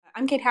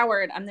I'm Kate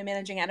Howard. I'm the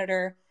managing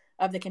editor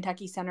of the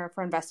Kentucky Center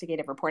for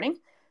Investigative Reporting,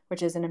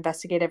 which is an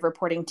investigative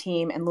reporting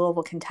team in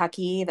Louisville,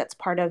 Kentucky, that's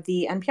part of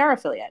the NPR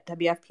affiliate,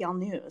 WFPL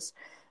News.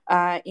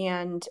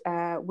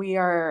 We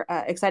are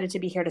excited to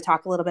be here to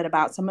talk a little bit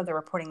about some of the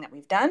reporting that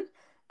we've done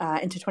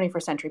into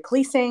 21st century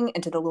policing,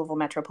 into the Louisville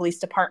Metro Police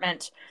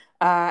Department,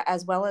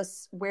 as well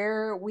as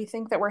where we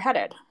think that we're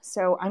headed.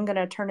 So I'm going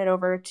to turn it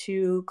over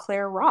to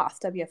Claire Roth,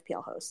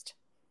 WFPL host.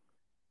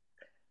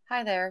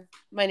 Hi there.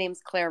 My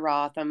name's Claire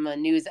Roth. I'm a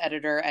news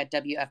editor at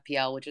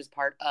WFPL, which is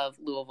part of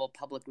Louisville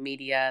Public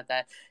Media,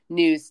 the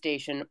news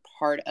station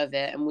part of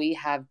it. And we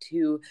have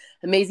two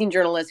amazing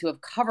journalists who have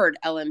covered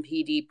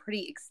LMPD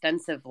pretty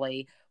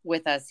extensively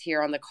with us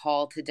here on the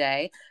call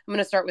today. I'm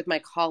going to start with my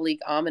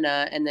colleague,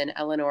 Amina, and then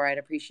Eleanor, I'd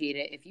appreciate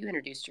it if you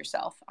introduced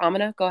yourself.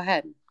 Amina, go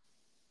ahead.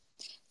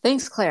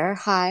 Thanks, Claire.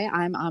 Hi,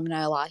 I'm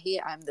Amina Elahi.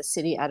 I'm the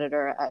city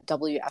editor at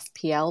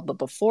WFPL, but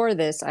before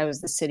this, I was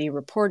the city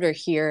reporter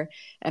here,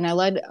 and I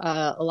led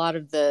a lot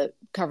of the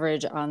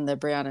coverage on the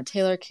Breonna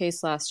Taylor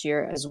case last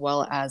year, as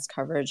well as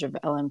coverage of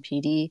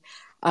LMPD,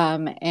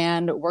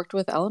 and worked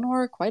with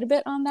Eleanor quite a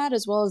bit on that,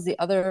 as well as the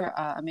other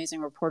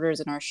amazing reporters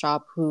in our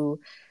shop who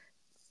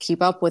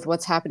keep up with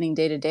what's happening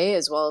day to day,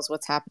 as well as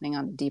what's happening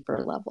on a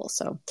deeper level.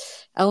 So,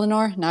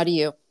 Eleanor, now to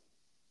you.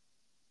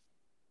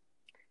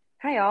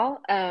 Hi, all.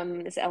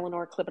 This is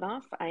Eleanor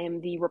Klibanoff. I am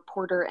the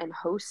reporter and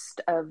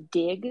host of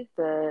DIG,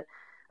 a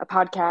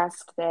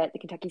podcast that the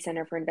Kentucky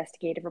Center for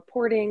Investigative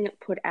Reporting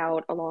put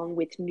out along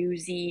with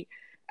Newsy,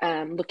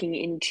 looking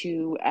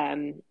into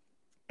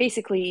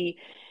basically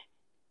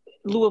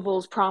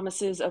Louisville's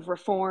promises of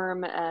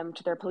reform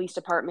to their police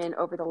department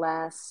over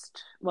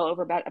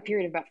about a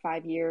period of about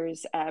 5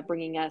 years,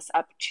 bringing us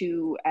up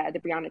to the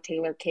Breonna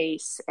Taylor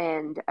case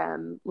and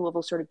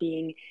Louisville sort of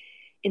being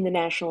in the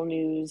national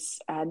news,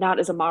 not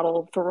as a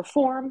model for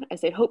reform as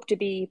they'd hoped to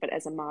be, but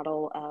as a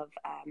model of,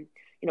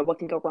 what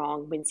can go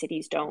wrong when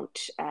cities don't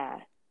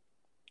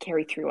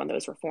carry through on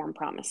those reform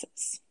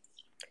promises.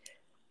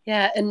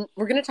 Yeah, and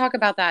we're going to talk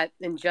about that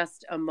in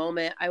just a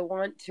moment. I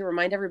want to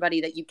remind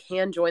everybody that you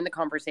can join the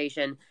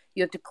conversation.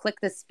 You have to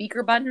click the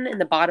speaker button in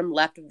the bottom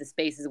left of the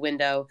Spaces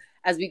window.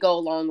 As we go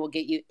along, we'll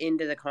get you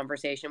into the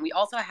conversation. We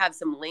also have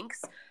some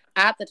links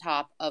at the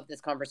top of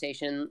this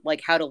conversation,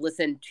 like how to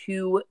listen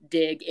to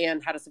DIG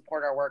and how to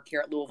support our work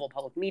here at Louisville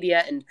Public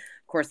Media and,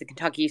 of course, the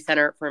Kentucky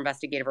Center for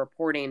Investigative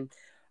Reporting.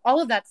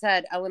 All of that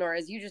said, Eleanor,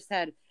 as you just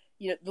said,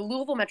 the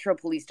Louisville Metro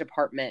Police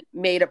Department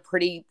made a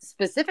pretty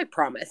specific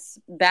promise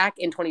back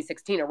in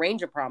 2016, a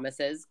range of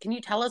promises. Can you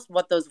tell us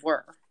what those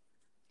were?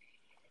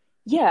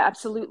 Yeah,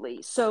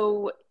 absolutely.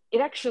 So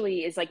it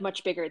actually is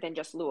much bigger than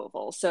just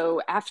Louisville.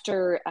 So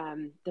after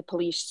the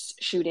police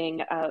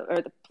shooting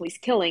or the police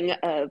killing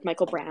of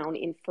Michael Brown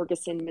in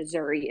Ferguson,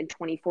 Missouri in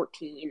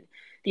 2014,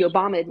 the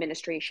Obama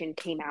administration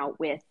came out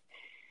with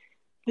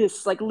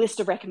this list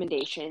of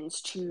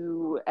recommendations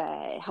to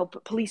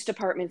help police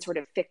departments sort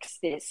of fix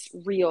this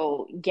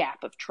real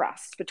gap of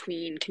trust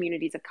between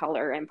communities of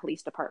color and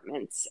police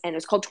departments. And it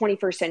was called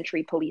 21st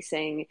Century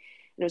Policing. And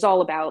it was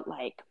all about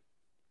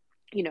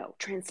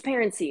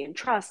transparency and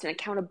trust and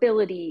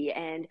accountability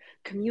and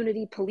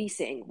community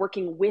policing,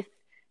 working with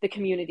the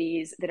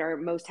communities that are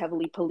most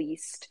heavily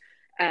policed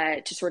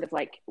to sort of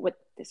what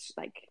this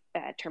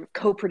term of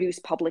co-produce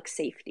public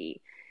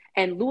safety.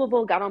 And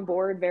Louisville got on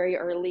board very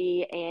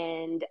early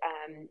and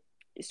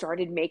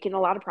started making a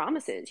lot of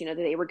promises, that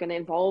they were going to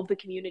involve the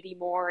community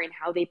more in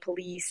how they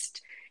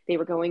policed. They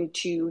were going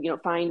to,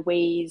 find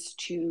ways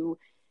to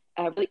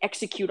really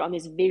execute on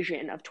this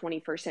vision of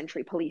 21st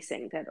century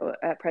policing that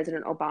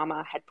President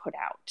Obama had put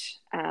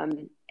out.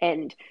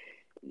 And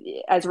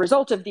as a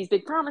result of these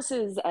big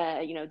promises,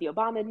 the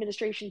Obama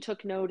administration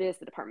took notice,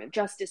 the Department of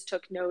Justice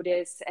took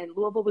notice, and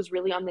Louisville was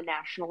really on the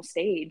national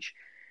stage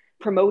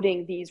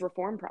promoting these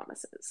reform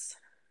promises.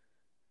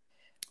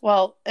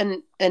 Well,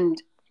 and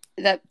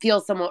that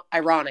feels somewhat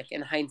ironic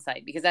in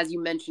hindsight, because as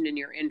you mentioned in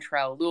your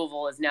intro,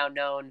 Louisville is now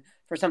known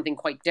for something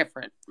quite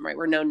different, right?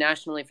 We're known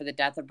nationally for the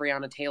death of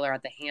Breonna Taylor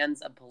at the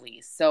hands of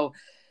police. So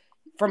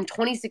from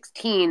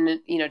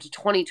 2016, to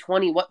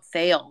 2020, what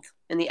failed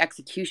in the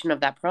execution of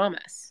that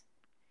promise?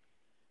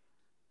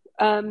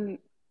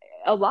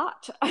 A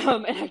lot.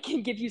 And I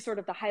can give you sort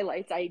of the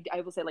highlights. I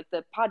will say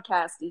the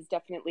podcast is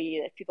definitely,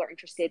 if people are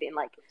interested in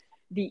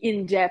the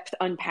in-depth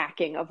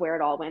unpacking of where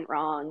it all went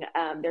wrong,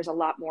 there's a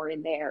lot more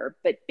in there.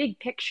 But big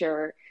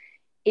picture,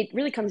 it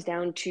really comes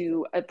down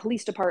to a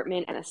police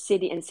department and a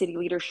city and city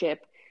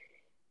leadership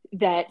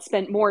that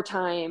spent more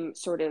time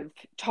sort of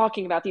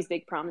talking about these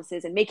big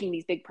promises and making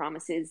these big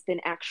promises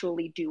than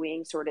actually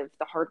doing sort of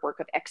the hard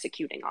work of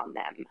executing on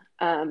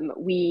them.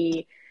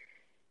 We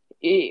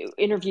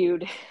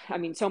interviewed,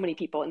 so many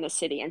people in the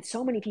city, and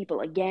so many people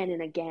again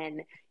and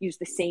again use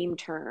the same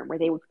term where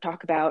they would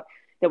talk about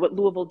that what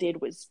Louisville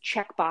did was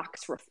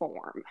checkbox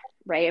reform,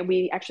 right? And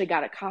we actually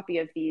got a copy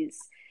of these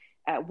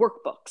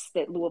workbooks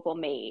that Louisville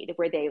made,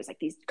 where it was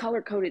these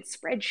color-coded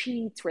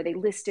spreadsheets where they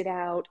listed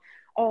out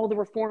all the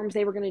reforms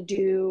they were going to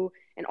do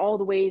and all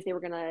the ways they were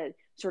going to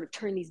sort of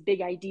turn these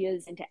big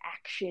ideas into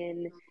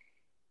action.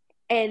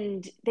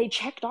 And they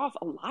checked off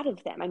a lot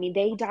of them. I mean,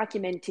 they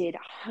documented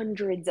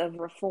hundreds of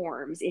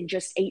reforms in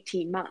just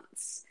 18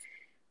 months.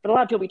 But a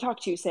lot of people we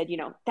talked to said,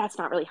 that's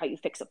not really how you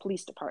fix a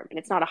police department.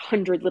 It's not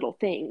 100 little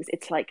things.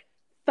 It's like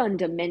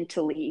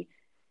fundamentally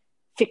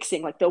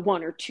fixing like the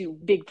one or two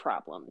big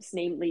problems,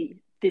 namely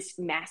this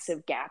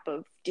massive gap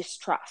of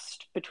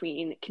distrust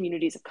between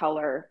communities of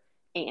color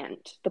and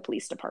the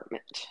police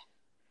department.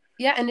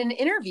 Yeah, and in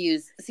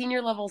interviews,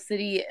 senior level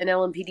city and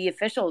LMPD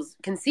officials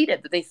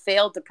conceded that they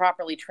failed to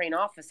properly train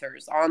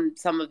officers on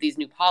some of these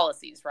new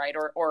policies, right?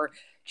 Or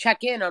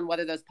check in on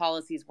whether those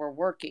policies were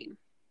working.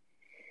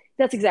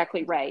 That's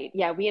exactly right.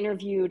 Yeah, we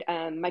interviewed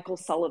Michael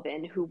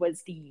Sullivan, who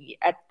was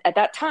at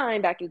that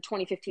time, back in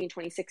 2015,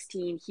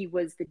 2016, he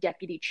was the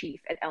deputy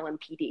chief at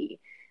LMPD.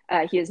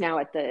 He is now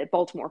at the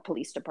Baltimore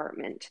Police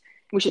Department.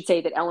 We should say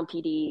that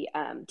LMPD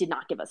did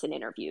not give us an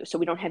interview, so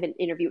we don't have an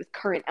interview with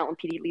current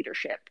LMPD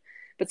leadership.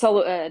 But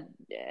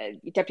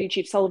Deputy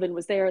Chief Sullivan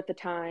was there at the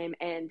time,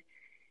 and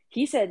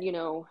he said,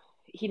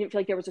 he didn't feel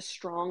like there was a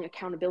strong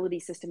accountability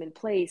system in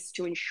place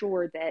to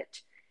ensure that,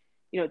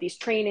 these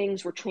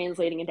trainings were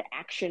translating into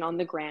action on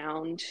the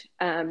ground.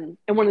 And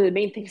one of the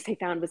main things they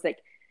found was that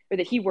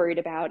he worried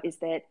about is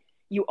that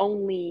the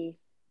only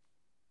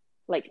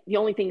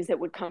things that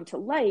would come to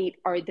light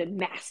are the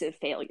massive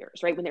failures,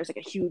 right? When there's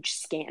like a huge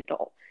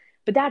scandal.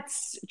 But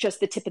that's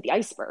just the tip of the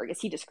iceberg, as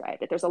he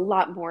described it. There's a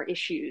lot more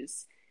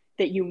issues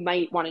that you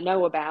might want to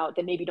know about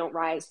that maybe don't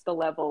rise to the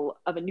level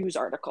of a news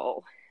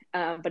article.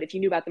 But if you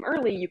knew about them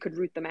early, you could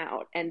root them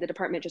out. And the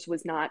department just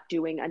was not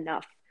doing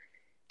enough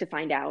to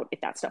find out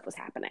if that stuff was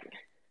happening.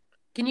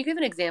 Can you give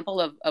an example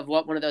of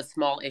what one of those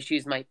small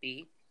issues might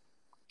be?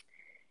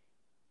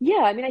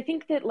 Yeah, I mean, I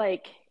think that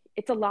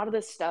it's a lot of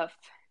the stuff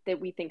that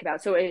we think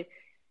about. So a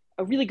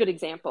really good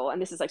example,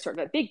 and this is like sort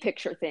of a big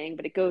picture thing,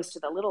 but it goes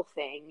to the little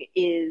thing,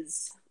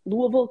 is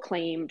Louisville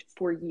claimed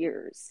for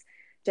years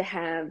to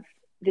have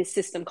this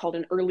system called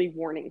an early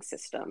warning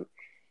system.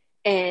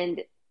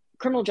 And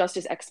criminal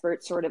justice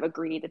experts sort of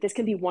agree that this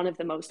can be one of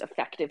the most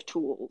effective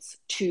tools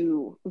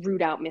to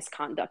root out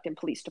misconduct in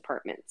police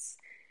departments.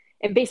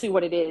 And basically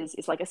what it is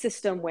like a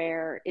system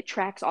where it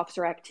tracks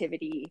officer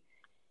activity.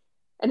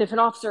 And if an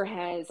officer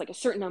has like a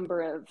certain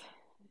number of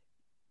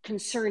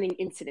concerning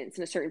incidents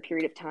in a certain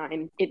period of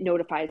time, it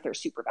notifies their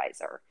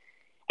supervisor.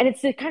 And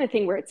it's the kind of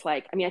thing where it's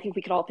like, I mean, I think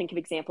we could all think of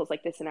examples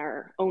like this in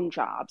our own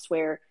jobs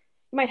where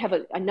you might have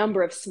a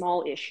number of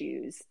small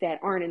issues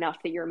that aren't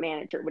enough that your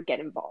manager would get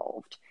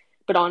involved.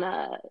 But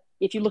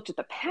if you looked at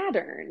the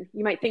pattern,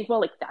 you might think, well,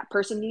 like that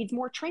person needs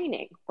more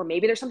training, or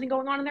maybe there's something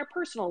going on in their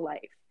personal life.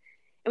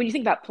 And when you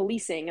think about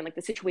policing and like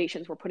the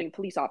situations we're putting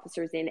police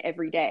officers in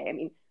every day, I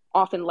mean,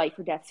 often life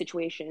or death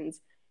situations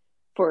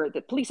for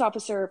the police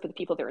officer, for the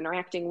people they're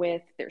interacting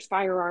with, there's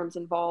firearms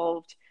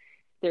involved,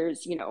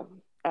 there's,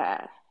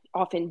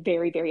 often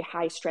very, very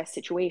high stress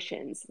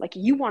situations. Like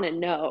you want to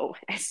know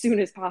as soon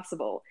as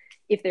possible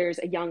if there's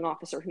a young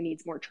officer who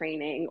needs more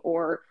training,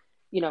 or,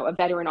 a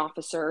veteran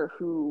officer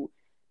who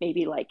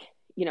maybe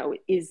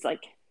is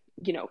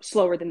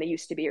slower than they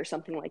used to be or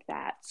something like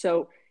that.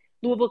 So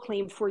Louisville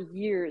claimed for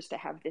years to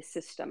have this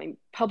system. And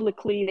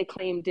publicly, they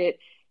claimed it.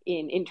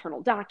 In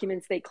internal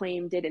documents, they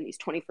claimed it. In these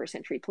 21st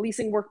century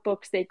policing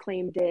workbooks, they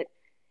claimed it.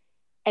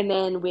 And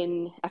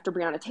then after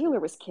Breonna Taylor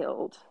was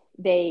killed,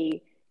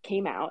 they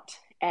came out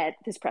at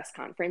this press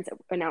conference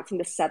announcing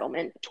the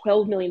settlement,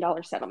 $12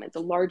 million settlement, the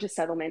largest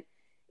settlement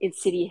in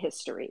city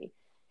history.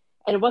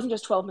 And it wasn't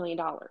just $12 million.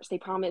 They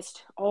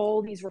promised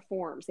all these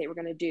reforms they were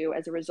going to do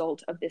as a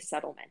result of this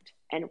settlement.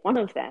 And one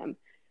of them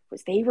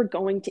was they were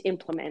going to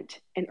implement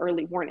an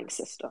early warning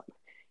system,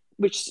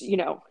 which,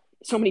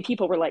 so many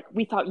people were like,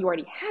 we thought you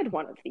already had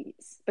one of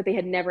these, but they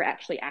had never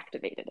actually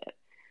activated it.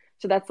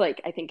 So that's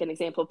I think an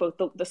example of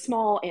both the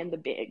small and the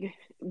big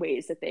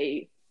ways that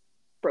they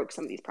broke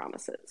some of these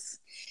promises.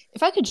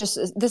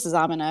 This is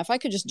Amina, if I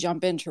could just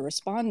jump in to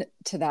respond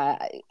to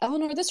that.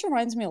 Eleanor, this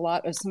reminds me a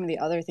lot of some of the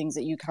other things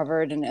that you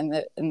covered and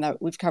that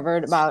we've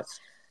covered about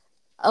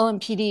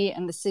LMPD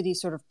and the city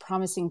sort of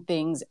promising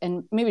things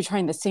and maybe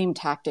trying the same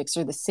tactics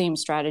or the same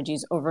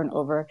strategies over and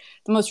over.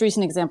 The most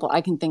recent example I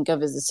can think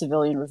of is the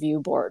Civilian Review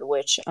Board,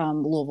 which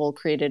Louisville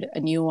created a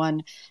new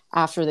one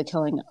after the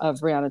killing of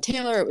Breonna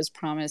Taylor. It was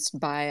promised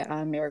by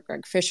Mayor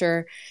Greg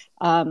Fisher.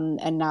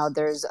 And now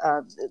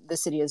the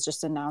city has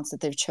just announced that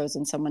they've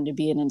chosen someone to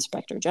be an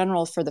inspector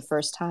general for the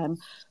first time.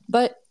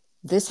 But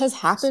this has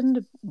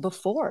happened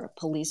before.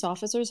 Police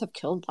officers have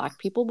killed Black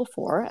people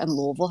before, and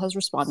Louisville has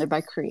responded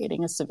by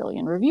creating a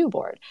civilian review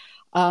board.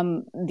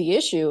 The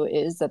issue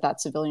is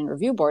that civilian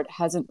review board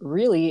hasn't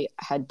really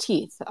had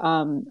teeth.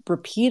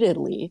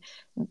 Repeatedly,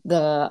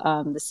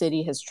 the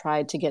city has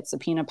tried to get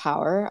subpoena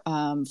power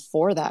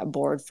for that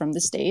board from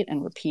the state,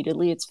 and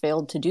repeatedly it's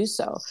failed to do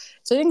so.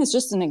 So I think it's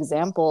just an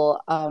example,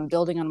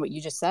 building on what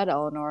you just said,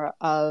 Eleanor,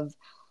 of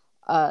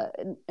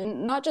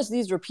not just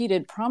these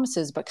repeated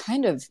promises, but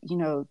kind of,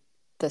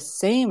 the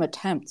same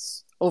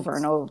attempts over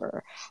and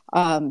over.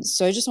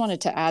 So I just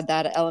wanted to add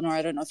that. Eleanor,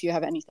 I don't know if you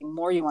have anything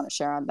more you want to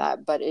share on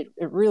that, but it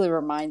really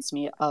reminds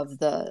me of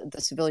the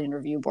Civilian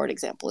Review Board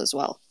example as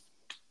well.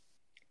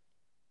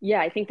 Yeah,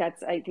 I think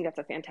that's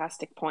a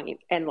fantastic point.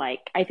 And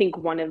like, I think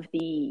one of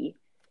the,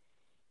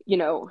 you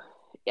know,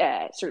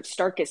 sort of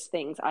starkest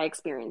things I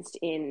experienced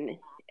in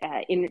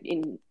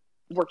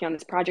working on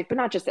this project, but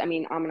not just, I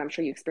mean, I'm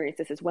sure you experienced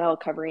this as well,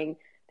 covering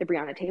the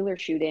Breonna Taylor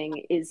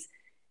shooting, is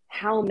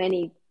how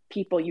many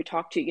people you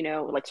talk to,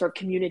 like sort of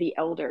community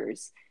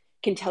elders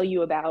can tell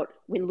you about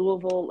when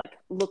Louisville like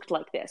looked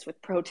like this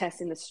with protests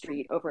in the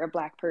street over a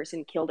Black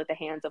person killed at the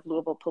hands of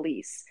Louisville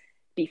police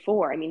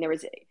before. I mean, there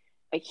was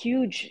a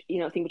huge,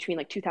 thing between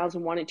like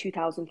 2001 and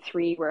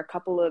 2003 where a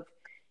couple of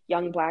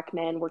young Black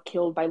men were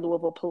killed by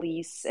Louisville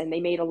police, and they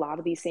made a lot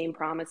of these same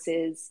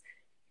promises.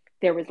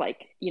 There was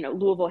like,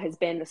 Louisville has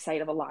been the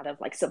site of a lot of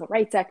like civil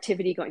rights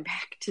activity going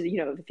back to, the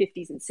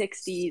 50s and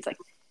 60s. Like,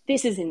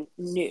 this isn't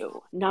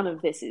new. None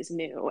of this is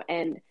new.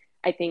 And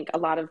I think a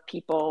lot of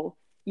people,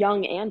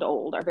 young and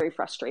old, are very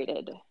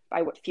frustrated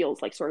by what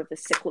feels like sort of the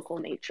cyclical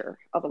nature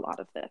of a lot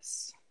of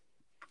this.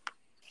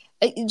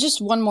 Just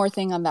one more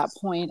thing on that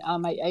point.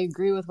 I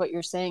agree with what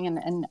you're saying,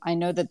 and I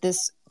know that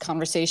this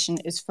conversation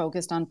is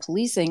focused on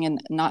policing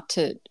and not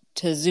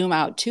to zoom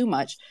out too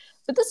much.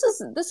 But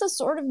this is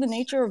sort of the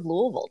nature of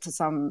Louisville to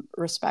some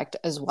respect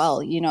as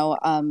well.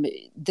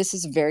 This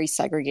is a very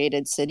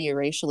segregated city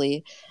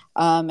racially,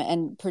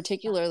 and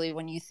particularly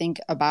when you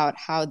think about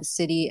how the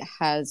city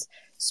has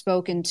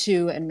spoken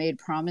to and made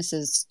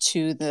promises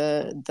to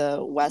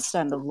the west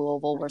end of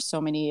Louisville, where so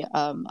many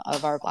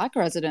of our Black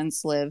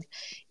residents live.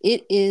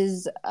 It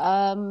is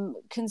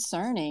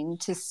concerning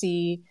to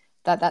see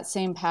that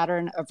same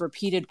pattern of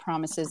repeated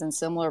promises and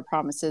similar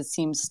promises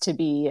seems to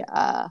be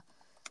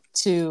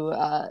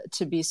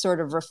to be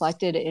sort of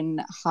reflected in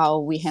how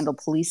we handle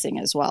policing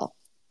as well.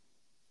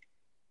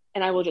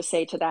 And I will just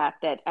say to that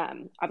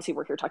obviously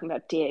we're here talking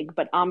about DIG,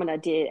 but Amina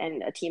did,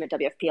 and a team at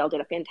WFPL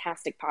did a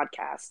fantastic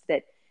podcast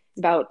that is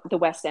about the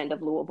west end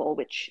of Louisville,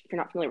 which, if you're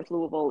not familiar with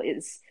Louisville,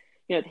 is,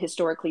 the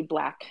historically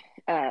Black,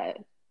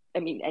 and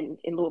in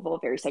Louisville, a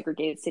very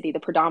segregated city, the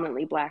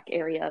predominantly Black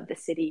area of the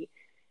city.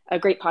 A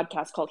great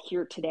podcast called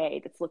Here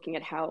Today that's looking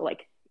at how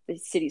like the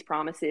city's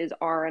promises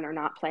are and are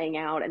not playing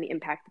out, and the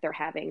impact that they're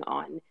having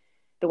on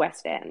the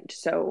West End.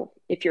 So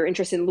if you're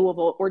interested in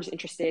Louisville, or just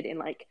interested in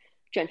like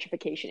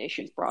gentrification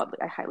issues broadly,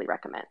 I highly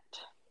recommend.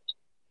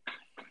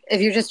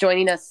 If you're just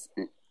joining us,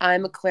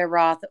 I'm Claire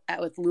Roth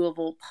with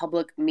Louisville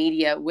Public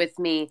Media. With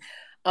me,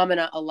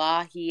 Amina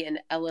Elahi and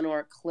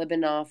Eleanor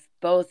Klibanoff,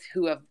 both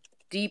who have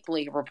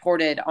deeply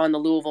reported on the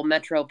Louisville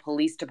Metro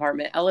Police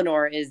Department.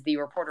 Eleanor is the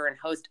reporter and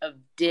host of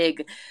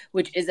DIG,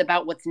 which is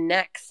about what's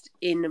next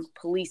in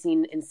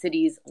policing in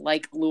cities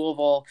like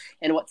Louisville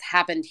and what's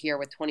happened here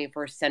with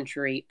 21st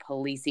century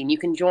policing. You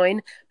can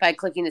join by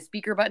clicking the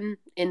speaker button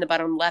in the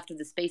bottom left of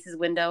the Spaces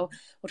window.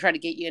 We'll try to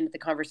get you into the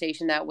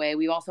conversation that way.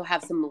 We also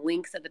have some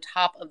links at the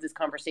top of this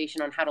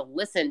conversation on how to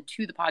listen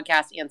to the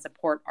podcast and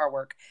support our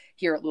work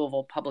here at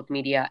Louisville Public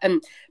Media.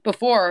 And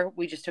before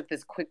we just took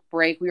this quick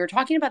break, we were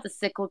talking about the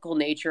cyclical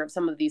nature of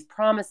some of these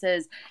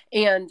promises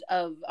and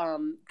of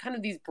kind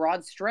of these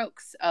broad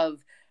strokes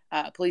of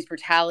police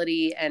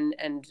brutality and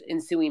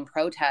ensuing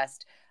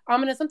protest.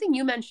 Amina, something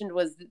you mentioned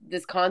was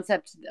this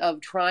concept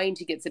of trying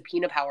to get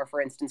subpoena power, for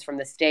instance, from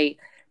the state.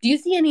 Do you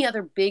see any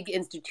other big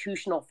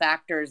institutional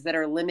factors that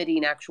are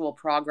limiting actual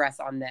progress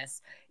on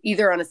this,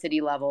 either on a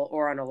city level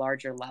or on a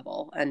larger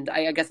level? And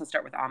I guess I'll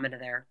start with Amina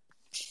there.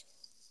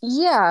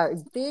 Yeah,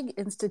 big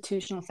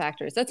institutional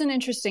factors. That's an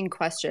interesting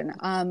question.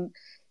 I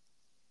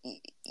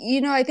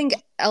think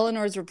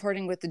Eleanor's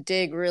reporting with the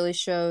DIG really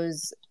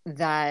shows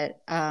that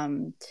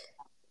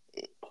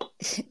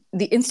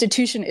the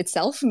institution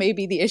itself may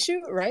be the issue,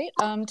 right?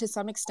 To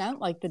some extent,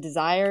 like the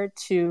desire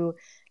to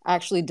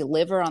actually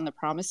deliver on the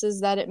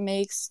promises that it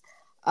makes.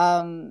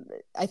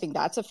 I think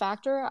that's a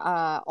factor.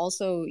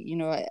 Also,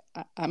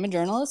 I'm a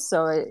journalist,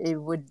 so it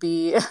would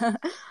be,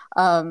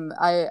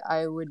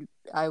 I would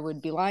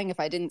be lying if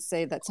I didn't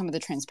say that some of the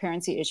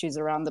transparency issues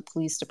around the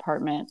police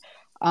department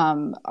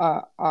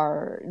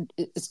are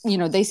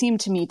they seem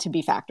to me to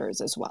be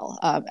factors as well.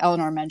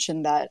 Eleanor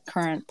mentioned that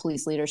current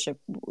police leadership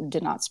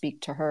did not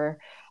speak to her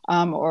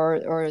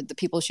or the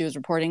people she was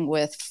reporting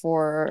with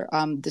for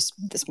this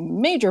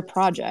major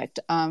project,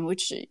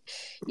 which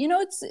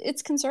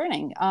it's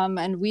concerning.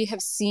 And we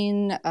have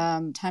seen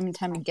time and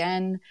time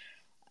again.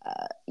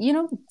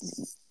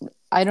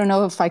 I don't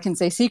know if I can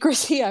say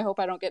secrecy. I hope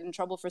I don't get in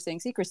trouble for saying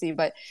secrecy,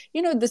 but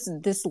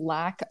this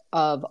lack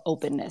of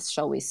openness,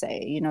 shall we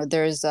say?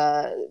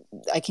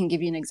 I can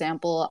give you an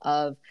example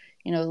of,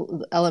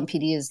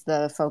 LMPD is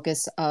the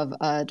focus of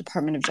a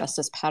Department of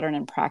Justice pattern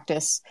and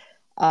practice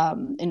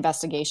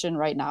investigation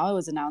right now. It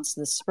was announced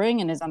this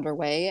spring and is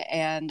underway,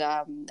 and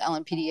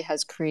LMPD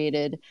has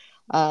created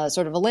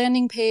sort of a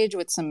landing page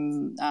with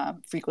some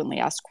frequently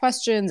asked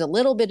questions, a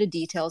little bit of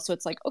detail. So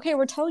it's like, okay,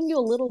 we're telling you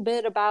a little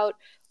bit about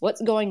what's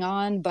going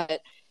on,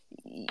 but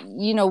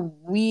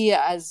we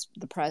as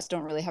the press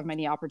don't really have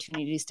many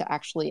opportunities to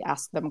actually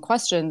ask them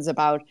questions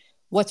about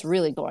what's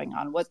really going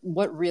on,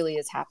 what really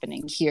is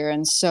happening here.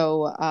 And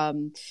so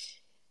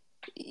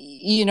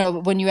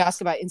when you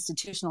ask about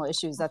institutional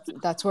issues,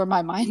 that's where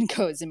my mind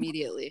goes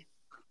immediately.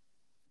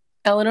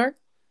 Eleanor?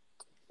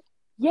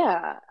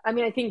 Yeah, I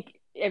mean, I think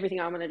everything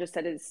Amina just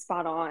said is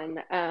spot on.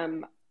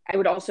 I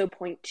would also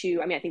point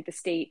to, I mean, I think the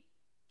state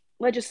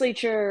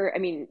legislature, I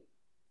mean,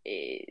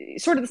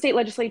 sort of the state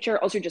legislature,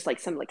 also just like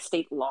some like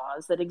state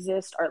laws that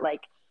exist are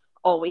like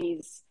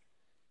always,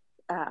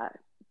 uh,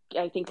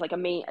 I think like a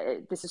main,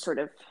 this is sort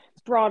of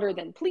broader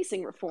than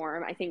policing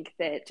reform. I think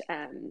that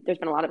there's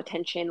been a lot of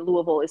attention.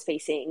 Louisville is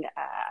facing,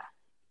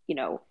 you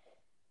know,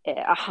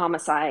 a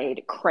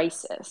homicide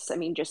crisis. I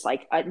mean, just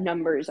like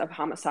numbers of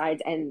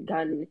homicides and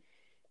gun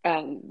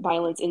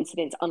violence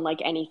incidents unlike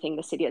anything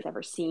the city has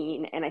ever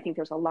seen. And I think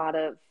there's a lot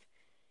of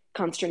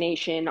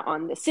consternation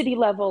on the city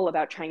level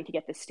about trying to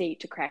get the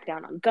state to crack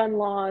down on gun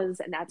laws,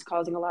 and that's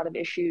causing a lot of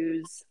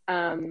issues.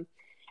 And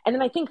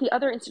then I think the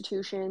other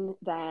institution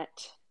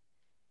that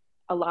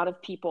a lot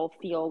of people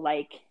feel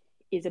like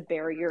is a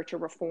barrier to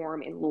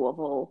reform in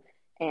Louisville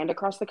and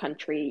across the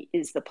country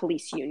is the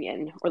police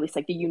union, or at least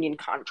like the union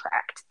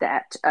contract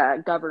that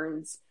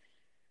governs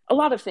a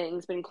lot of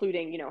things, but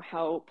including, you know,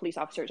 how police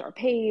officers are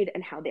paid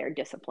and how they're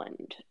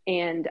disciplined.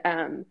 And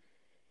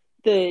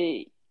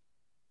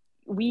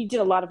we did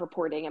a lot of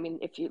reporting. I mean,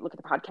 if you look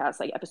at the podcast,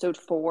 like episode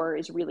 4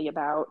 is really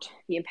about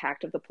the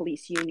impact of the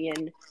police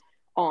union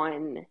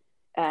on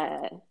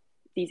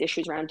these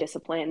issues around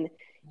discipline.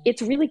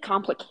 It's really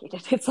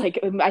complicated. It's like,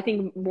 I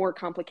think more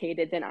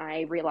complicated than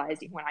I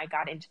realized when I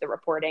got into the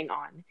reporting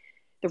on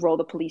the role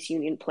the police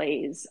union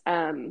plays.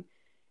 And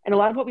a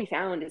lot of what we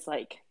found is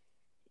like,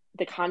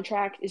 the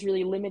contract is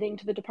really limiting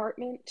to the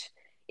department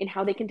in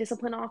how they can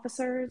discipline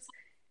officers,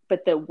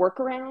 but the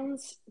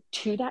workarounds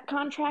to that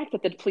contract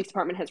that the police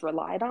department has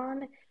relied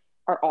on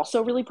are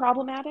also really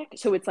problematic.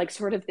 So it's like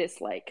sort of this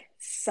like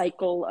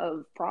cycle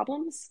of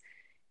problems.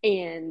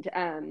 And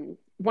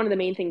one of the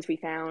main things we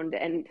found,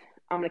 and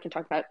Amina can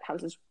talk about how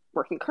this is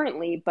working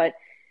currently, but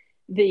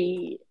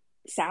the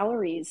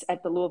salaries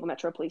at the Louisville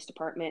Metro Police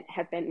Department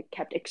have been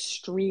kept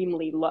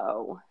extremely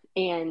low.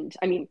 And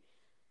I mean,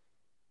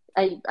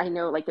 I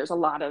know like there's a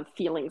lot of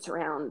feelings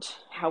around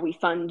how we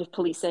fund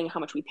policing, how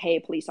much we pay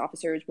police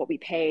officers, what we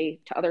pay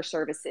to other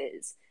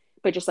services.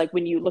 But just like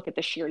when you look at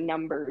the sheer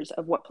numbers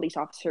of what police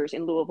officers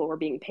in Louisville were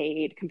being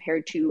paid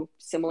compared to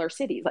similar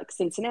cities like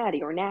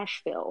Cincinnati or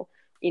Nashville,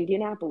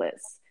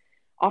 Indianapolis,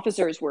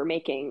 officers were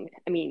making,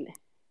 I mean,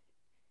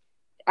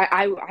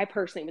 I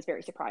personally was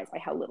very surprised by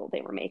how little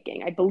they were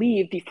making. I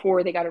believe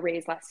before they got a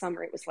raise last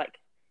summer, it was like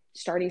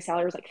starting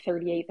salary was like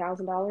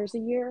 $38,000 a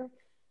year.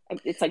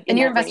 It's like, and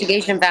your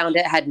investigation found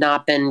it had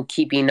not been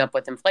keeping up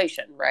with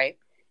inflation, right?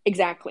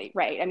 Exactly,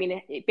 right. I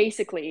mean, it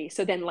basically,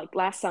 so then like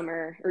last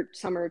summer or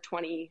summer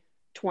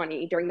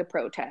 2020 during the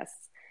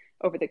protests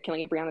over the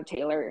killing of Breonna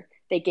Taylor,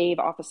 they gave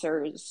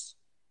officers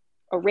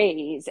a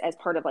raise as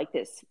part of like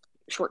this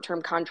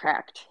short-term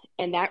contract.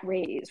 And that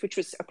raise, which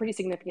was a pretty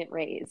significant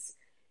raise,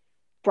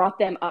 brought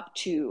them up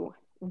to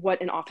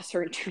what a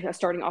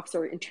starting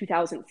officer in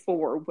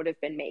 2004 would have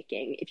been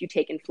making if you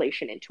take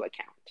inflation into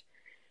account.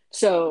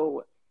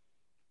 So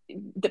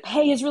the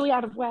pay is really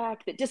out of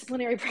whack, the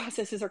disciplinary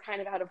processes are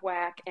kind of out of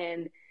whack,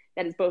 and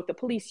that is both the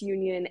police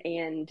union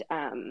and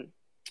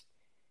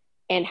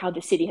how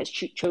the city has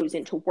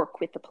chosen to work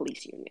with the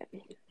police union.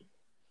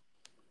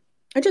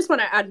 I just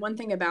want to add one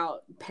thing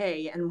about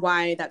pay and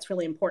why that's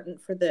really important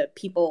for the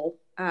people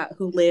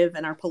who live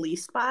and are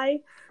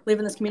live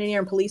in this community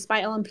and are policed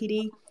by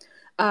LMPD.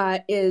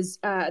 Is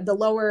the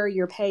lower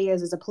your pay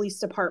is as a police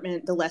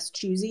department, the less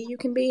choosy you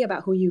can be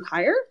about who you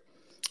hire.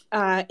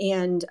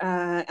 And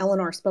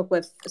Eleanor spoke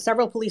with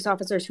several police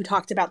officers who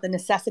talked about the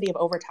necessity of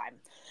overtime.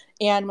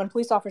 And when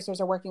police officers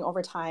are working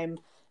overtime,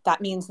 that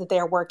means that they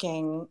are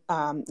working,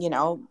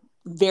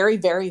 very,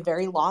 very,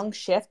 very long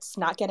shifts,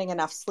 not getting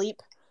enough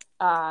sleep.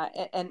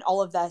 And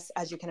all of this,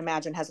 as you can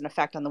imagine, has an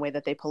effect on the way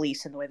that they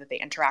police and the way that they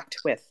interact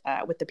with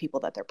the people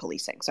that they're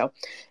policing. So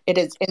it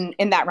is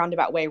in that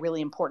roundabout way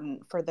really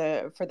important for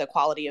the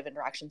quality of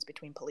interactions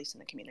between police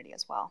and the community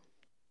as well.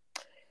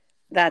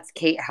 That's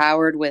Kate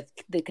Howard with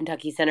the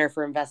Kentucky Center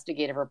for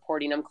Investigative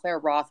Reporting. I'm Claire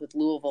Roth with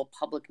Louisville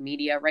Public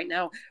Media. Right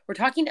now, we're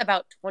talking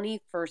about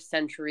 21st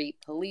century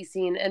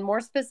policing, and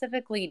more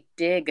specifically,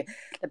 DIG,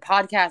 the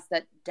podcast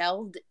that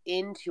delved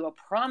into a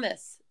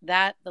promise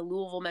that the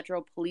Louisville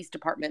Metro Police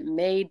Department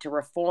made to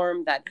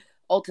reform that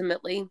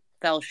ultimately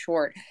fell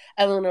short.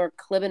 Eleanor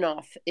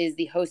Klibanoff is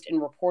the host and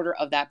reporter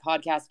of that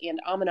podcast, and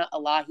Amina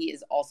Elahi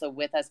is also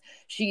with us.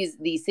 She's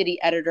the city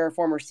editor,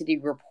 former city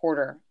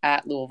reporter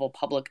at Louisville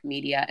Public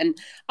Media. And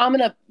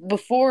Amina,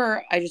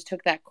 before I just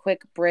took that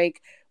quick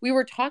break, we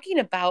were talking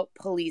about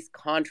police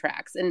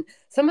contracts, and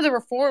some of the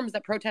reforms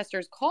that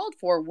protesters called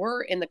for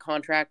were in the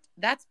contract.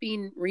 That's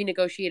being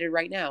renegotiated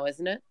right now,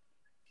 isn't it?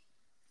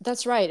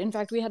 That's right. In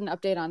fact, we had an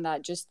update on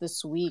that just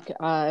this week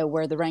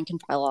where the rank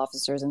and file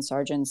officers and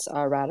sergeants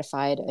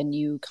ratified a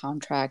new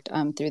contract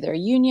through their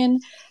union.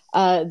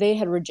 they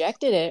had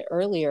rejected it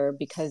earlier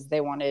because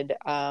they wanted,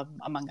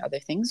 among other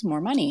things,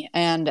 more money.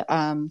 And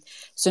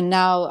so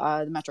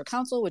now the Metro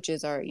Council, which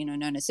is our,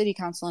 known as City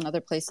Council in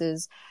other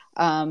places,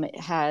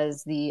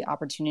 has the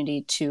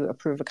opportunity to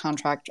approve a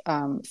contract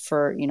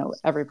for,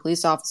 every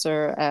police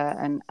officer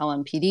and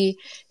LMPD.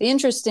 The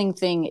interesting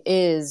thing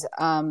is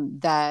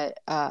that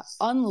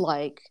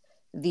unlike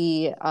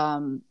the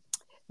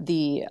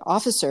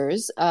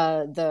officers,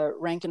 the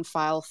rank and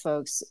file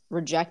folks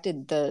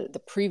rejected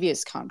the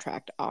previous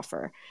contract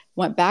offer,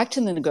 went back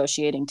to the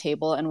negotiating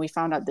table, and we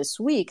found out this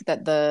week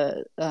that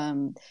the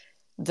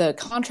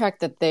contract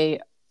that they,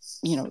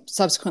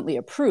 subsequently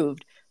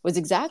approved was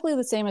exactly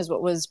the same as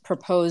what was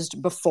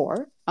proposed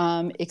before,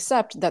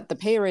 except that the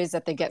pay raise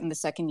that they get in the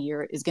second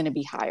year is going to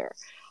be higher.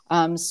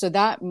 So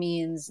that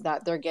means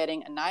that they're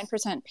getting a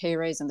 9% pay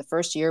raise in the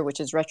first year, which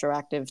is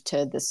retroactive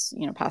to this,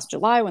 past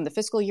July when the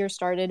fiscal year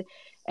started.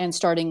 And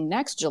starting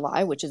next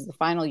July, which is the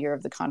final year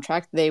of the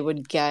contract, they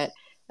would get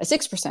a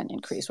 6%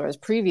 increase, whereas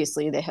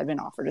previously they had been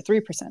offered a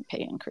 3%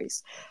 pay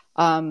increase.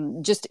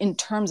 Just in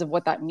terms of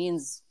what that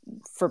means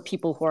for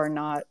people who are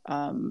not,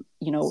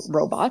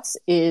 robots,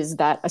 is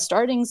that a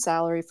starting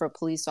salary for a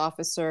police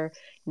officer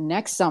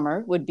next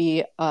summer would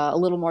be a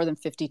little more than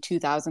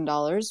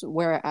 $52,000,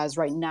 whereas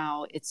right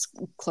now it's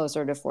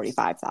closer to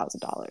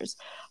 $45,000.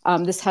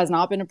 This has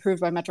not been approved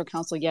by Metro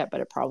Council yet,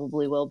 but it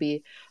probably will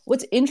be.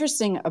 What's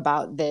interesting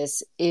about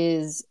this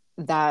is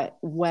that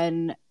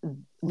when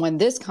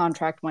this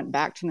contract went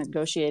back to the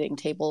negotiating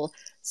table,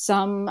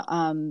 some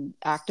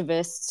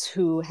activists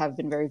who have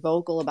been very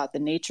vocal about the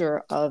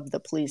nature of the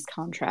police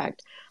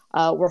contract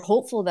were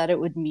hopeful that it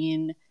would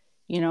mean,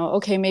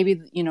 okay, maybe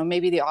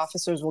the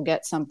officers will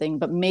get something,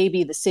 but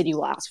maybe the city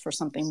will ask for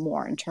something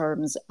more in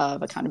terms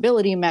of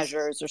accountability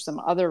measures or some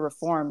other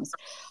reforms.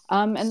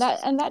 And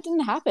that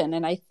didn't happen.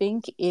 And I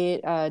think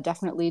it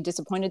definitely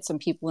disappointed some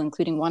people,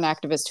 including one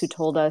activist who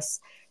told us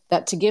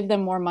that to give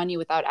them more money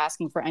without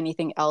asking for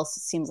anything else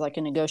seems like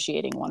a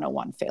negotiating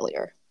 101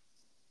 failure.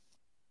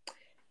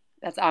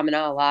 That's Amina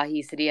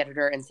Elahi, city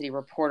editor and city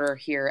reporter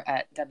here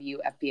at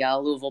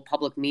WFPL, Louisville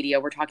Public Media.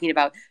 We're talking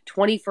about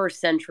 21st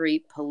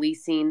century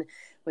policing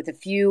with a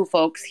few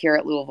folks here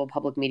at Louisville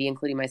Public Media,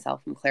 including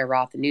myself and Claire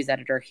Roth, the news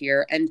editor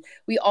here. And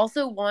we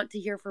also want to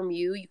hear from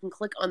you. You can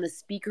click on the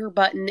speaker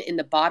button in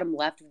the bottom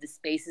left of the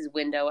Spaces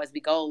window as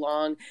we go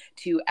along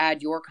to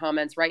add your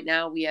comments. Right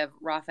now we have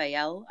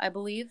Raphael, I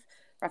believe.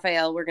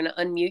 Raphael, we're going to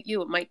unmute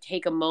you. It might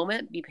take a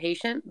moment. Be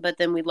patient, but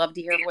then we'd love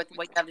to hear what you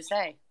have to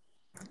say.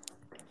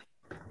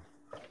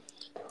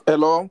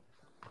 Hello?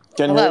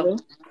 Can you hear me?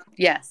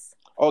 Yes.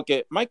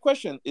 Okay. My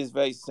question is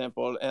very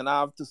simple, and I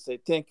have to say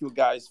thank you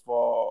guys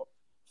for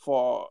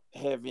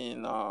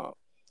having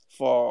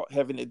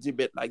a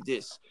debate like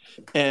this.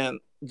 And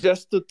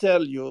just to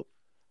tell you,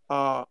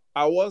 I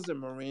was a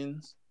Marine,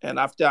 and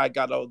after I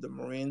got out of the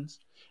Marines,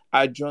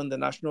 I joined the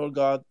National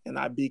Guard and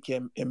I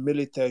became a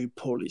military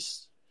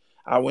police.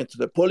 I went to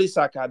the police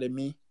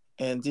academy,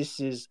 and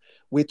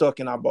we're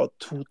talking about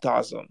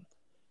 2000.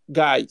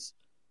 Guys,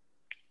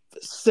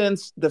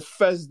 since the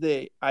first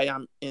day I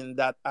am in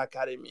that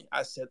academy,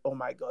 I said, oh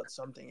my God,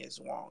 something is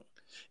wrong.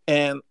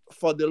 And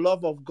for the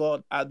love of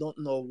God, I don't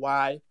know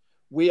why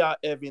we are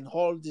having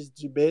all this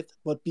debate,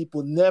 but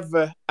people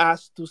never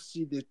ask to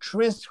see the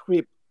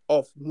transcript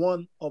of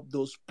one of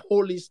those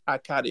police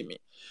academy.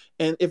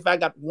 And if I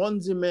got one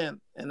demand,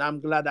 and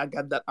I'm glad I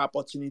got that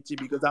opportunity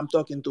because I'm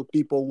talking to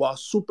people who are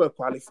super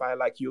qualified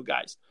like you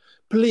guys,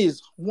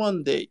 please,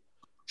 one day,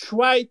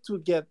 try to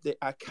get the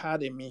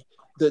academy,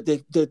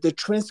 the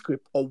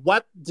transcript of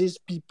what these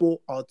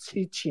people are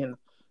teaching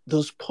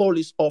those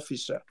police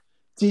officers.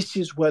 This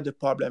is where the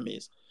problem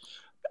is.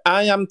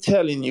 I am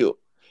telling you,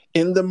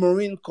 in the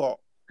Marine Corps,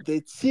 they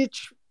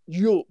teach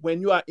you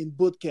when you are in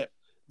boot camp,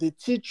 they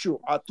teach you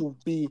how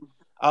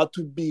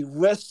to be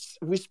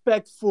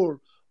respectful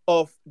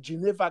of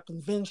Geneva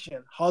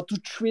Convention, how to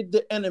treat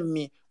the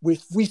enemy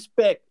with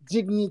respect,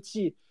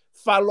 dignity,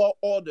 follow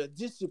order,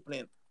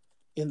 discipline.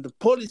 In the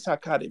police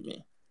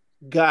academy,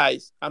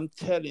 guys, I'm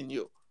telling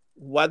you,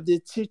 what they're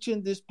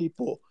teaching these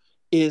people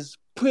is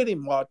pretty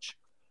much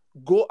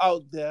go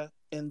out there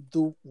and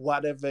do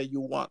whatever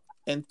you want.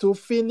 And to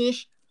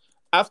finish,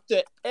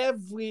 after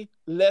every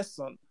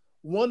lesson,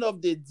 one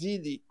of the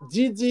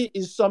DD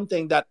is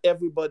something that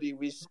everybody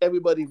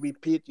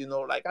repeat,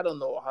 like I don't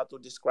know how to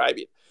describe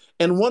it.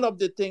 And one of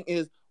the thing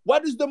is,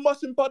 what is the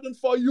most important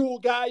for you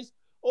guys?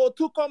 Oh,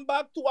 to come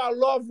back to our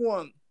loved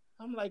one.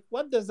 I'm like,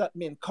 what does that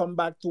mean? Come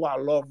back to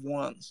our loved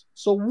ones.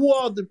 So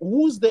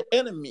who's the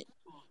enemy?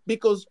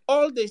 Because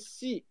all they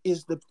see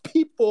is the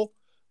people,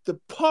 the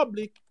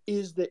public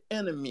is the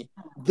enemy.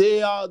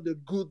 They are the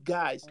good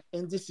guys.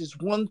 And this is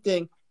one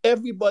thing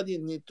everybody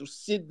needs to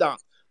sit down.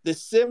 The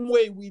same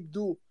way we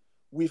do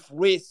with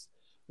race,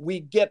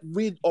 we get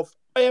rid of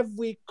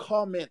every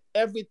comment,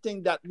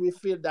 everything that we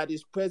feel that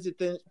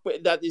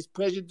is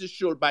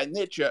prejudicial by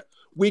nature.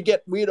 We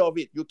get rid of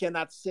it. You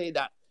cannot say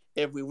that.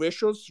 Every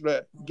racial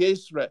slur, gay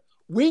slur.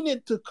 We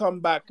need to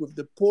come back with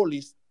the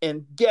police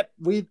and get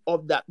rid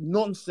of that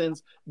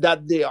nonsense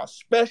that they are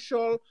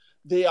special,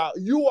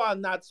 You are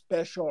not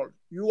special.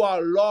 You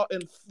are law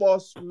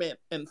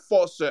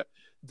enforcer.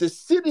 The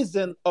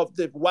citizen of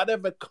the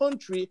whatever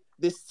country,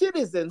 the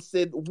citizen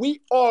said,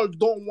 we all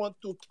don't want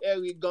to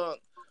carry gun.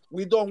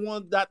 We don't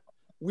want that.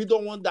 We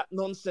don't want that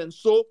nonsense.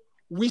 So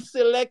we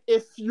select a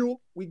few.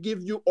 We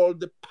give you all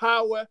the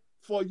power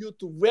for you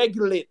to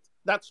regulate.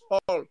 That's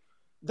all.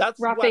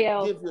 That's Raphael,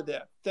 what give you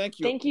there. Thank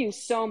you. Thank you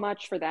so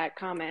much for that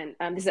comment.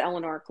 This is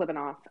Eleanor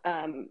Klivanoff,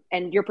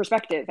 and your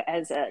perspective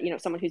as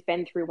someone who's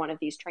been through one of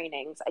these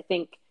trainings. I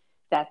think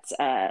that's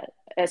a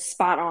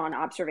spot on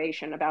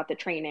observation about the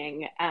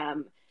training.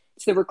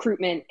 It's the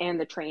recruitment and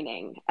the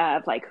training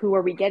of like, who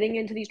are we getting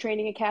into these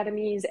training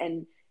academies,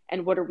 and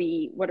what are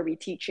we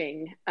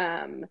teaching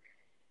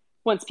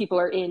once people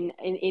are in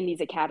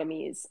these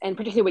academies, and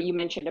particularly what you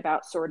mentioned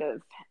about sort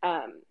of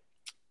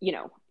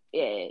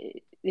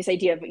this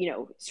idea of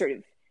sort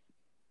of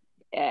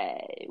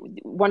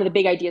one of the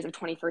big ideas of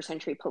 21st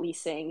century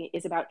policing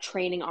is about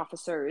training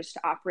officers to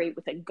operate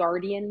with a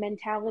guardian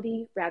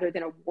mentality rather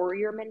than a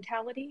warrior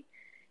mentality.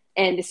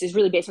 And this is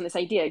really based on this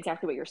idea,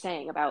 exactly what you're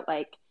saying about,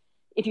 like,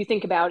 if you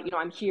think about,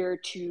 I'm here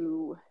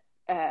to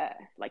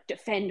like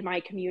defend my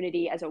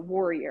community as a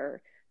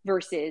warrior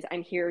versus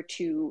I'm here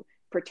to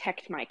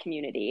protect my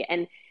community.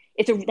 And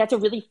that's a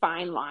really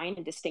fine line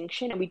and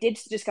distinction. And we did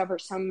discover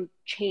some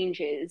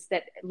changes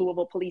that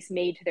Louisville police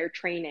made to their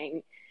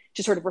training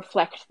to sort of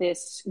reflect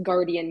this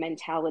guardian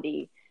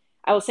mentality.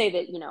 I will say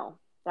that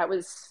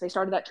they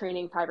started that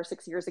training 5 or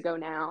 6 years ago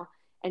now.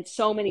 And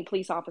so many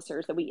police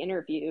officers that we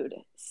interviewed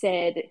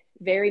said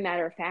very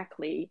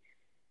matter-of-factly,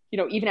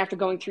 even after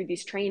going through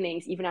these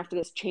trainings, even after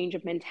this change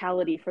of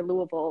mentality for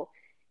Louisville,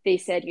 they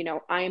said,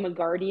 I am a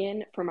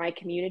guardian for my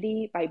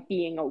community by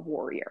being a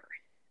warrior.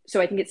 So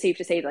I think it's safe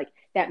to say, like,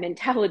 that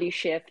mentality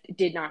shift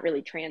did not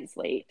really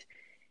translate.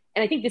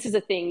 And I think this is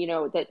a thing,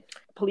 that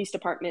police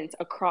departments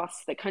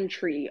across the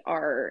country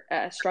are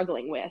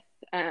struggling with.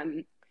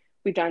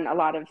 We've done a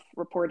lot of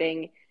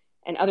reporting,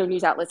 and other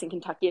news outlets in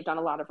Kentucky have done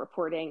a lot of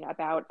reporting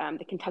about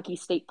the Kentucky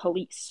State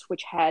Police,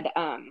 which had,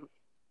 it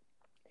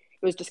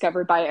was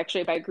discovered by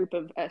a group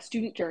of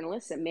student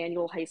journalists at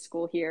Manual High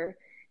School here,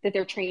 that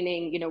their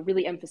training,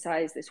 really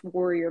emphasized this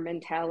warrior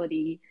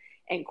mentality,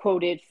 and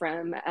quoted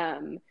from,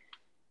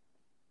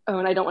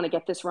 and I don't want to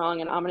get this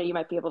wrong, and Amina, you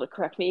might be able to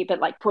correct me, but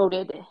like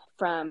quoted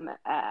from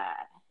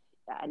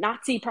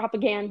Nazi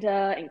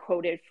propaganda, and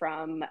quoted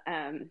from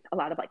a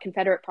lot of like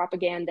Confederate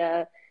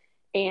propaganda.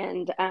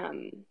 And,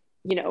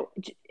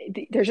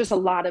 there's just a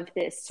lot of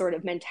this sort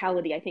of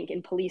mentality, I think,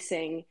 in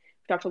policing. We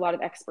talked to a lot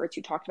of experts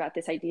who talked about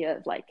this idea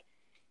of like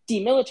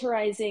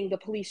demilitarizing the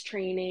police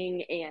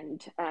training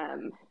and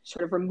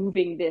sort of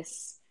removing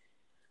this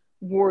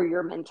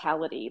warrior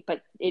mentality.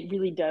 But it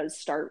really does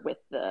start with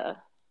the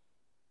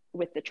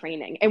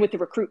training and with the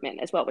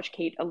recruitment as well, which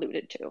Kate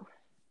alluded to.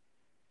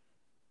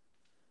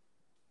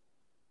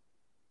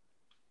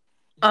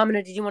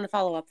 Amina, did you want to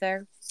follow up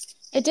there?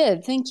 I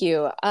did. Thank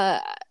you.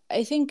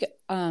 I think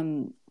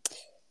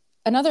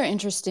another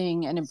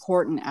interesting and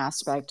important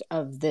aspect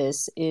of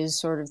this is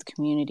sort of the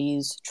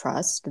community's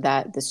trust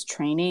that this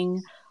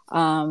training,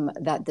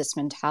 that this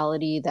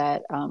mentality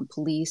that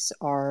police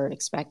are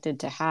expected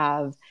to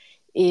have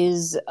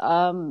is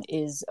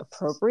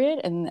appropriate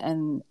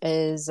and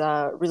is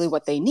really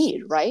what they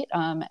need, right?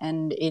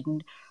 And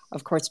in,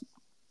 of course,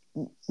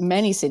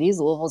 many cities,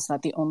 Louisville is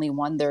not the only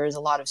one, there is a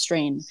lot of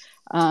strain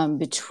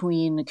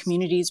between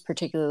communities,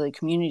 particularly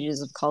communities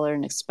of color,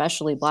 and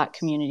especially Black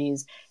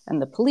communities,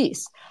 and the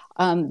police.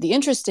 The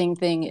interesting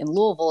thing in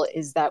Louisville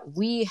is that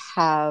we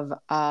have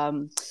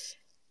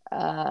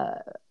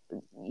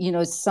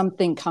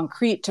something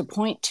concrete to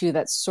point to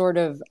that sort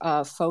of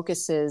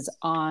focuses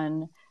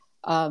on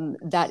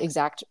that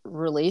exact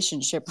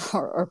relationship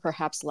or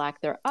perhaps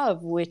lack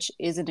thereof, which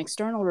is an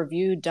external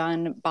review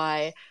done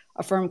by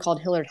a firm called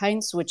Hillard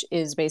Heinz, which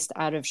is based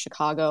out of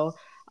Chicago.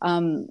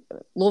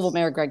 Louisville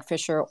Mayor Greg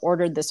Fisher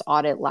ordered this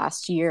audit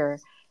last year,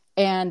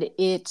 and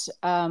it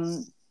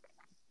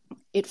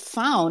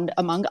found,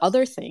 among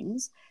other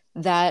things,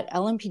 that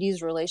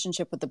LMPD's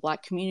relationship with the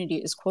Black community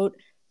is, quote,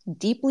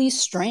 deeply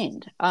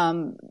strained.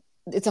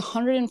 It's a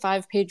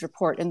 105-page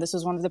report, and this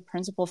is one of the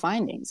principal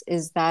findings,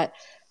 is that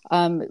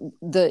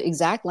the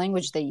exact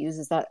language they use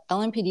is that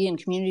LMPD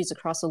and communities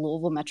across the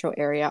Louisville metro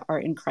area are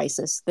in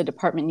crisis. The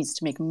department needs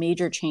to make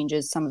major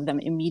changes, some of them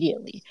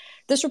immediately.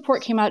 This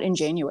report came out in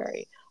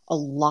January. A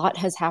lot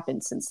has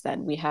happened since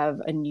then. We have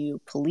a new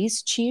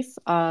police chief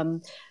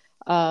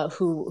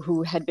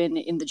who had been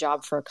in the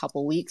job for a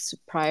couple weeks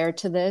prior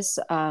to this.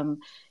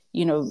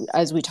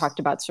 As we talked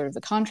about sort of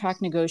the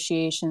contract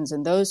negotiations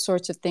and those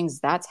sorts of things,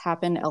 that's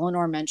happened.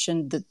 Eleanor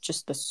mentioned the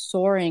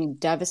soaring,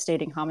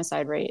 devastating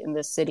homicide rate in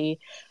this city.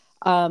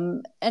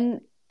 And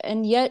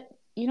yet,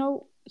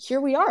 here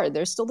we are.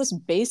 There's still this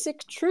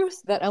basic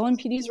truth that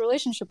LMPD's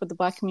relationship with the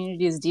Black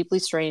community is deeply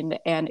strained,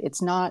 and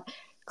it's not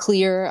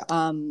clear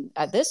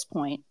at this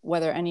point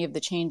whether any of the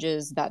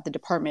changes that the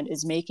department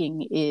is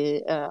making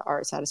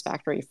are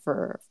satisfactory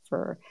for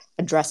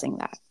addressing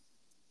that.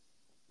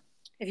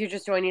 If you're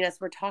just joining us,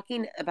 we're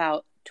talking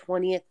about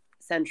 20th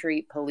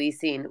Century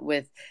Policing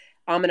with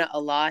Amina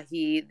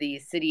Elahi, the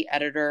city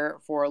editor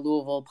for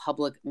Louisville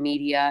Public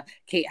Media,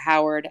 Kate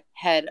Howard,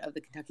 head of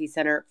the Kentucky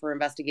Center for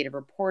Investigative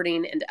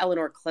Reporting, and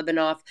Eleanor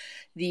Klibanoff,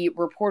 the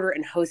reporter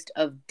and host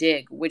of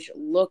Dig, which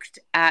looked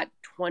at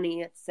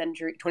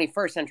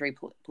 21st century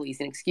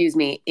policing,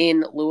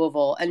 in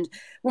Louisville. And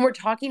when we're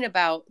talking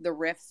about the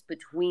rifts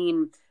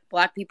between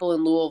Black people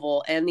in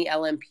Louisville and the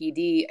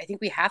LMPD, I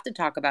think we have to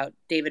talk about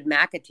David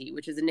McAtee,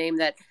 which is a name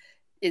that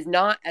is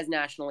not as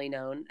nationally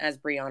known as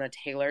Breonna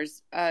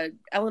Taylor's.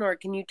 Eleanor,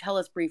 can you tell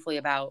us briefly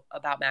about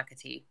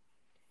McAtee?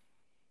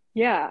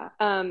 Yeah,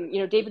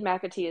 David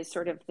McAtee is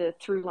sort of the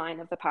through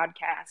line of the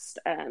podcast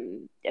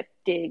at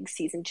Dig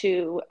season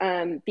 2,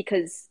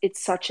 because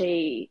it's such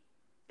a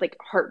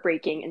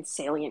heartbreaking and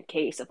salient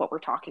case of what we're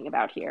talking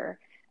about here.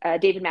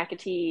 David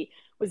McAtee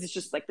was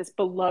just this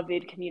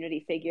beloved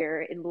community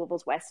figure in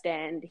Louisville's West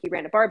End. He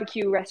ran a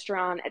barbecue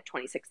restaurant at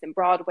 26th and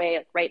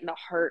Broadway, right in the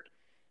heart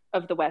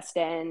of the West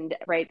End,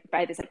 right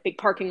by this big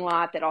parking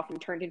lot that often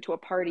turned into a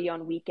party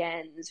on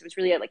weekends. It was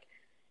really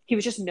he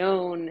was just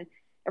known.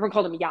 Everyone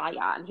called him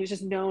Yaya, and he was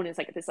just known as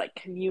this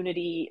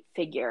community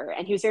figure.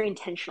 And he was very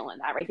intentional in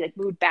that, right? He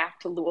moved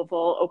back to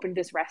Louisville, opened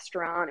this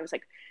restaurant. It was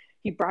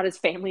he brought his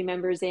family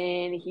members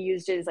in. He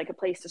used it as a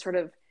place to sort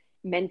of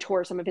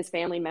mentor some of his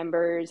family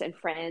members and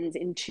friends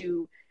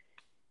into,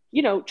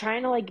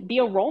 trying to be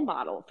a role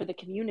model for the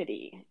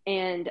community.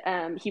 And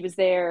he was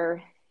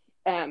there.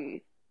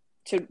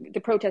 So the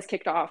protest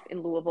kicked off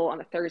in Louisville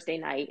on a Thursday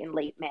night in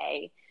late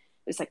May.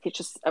 It was it's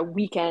just a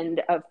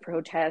weekend of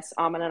protests.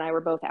 Amina and I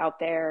were both out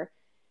there.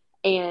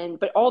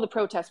 But all the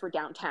protests were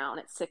downtown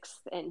at 6th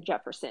and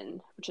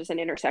Jefferson, which is an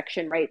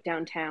intersection right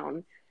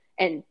downtown.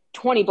 And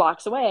 20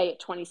 blocks away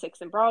at 26th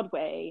and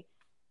Broadway,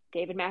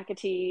 David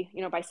McAtee,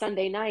 by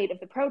Sunday night of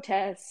the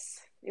protests,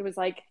 it was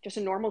just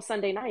a normal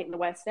Sunday night in the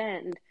West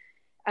End.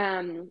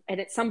 And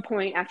at some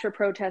point after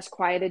protests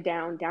quieted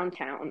down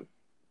downtown,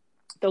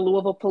 the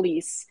Louisville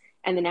police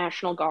and the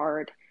National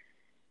Guard,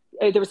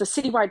 there was a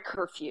citywide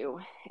curfew,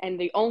 and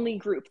the only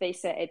group, they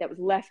say, that was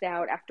left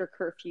out after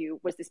curfew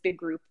was this big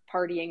group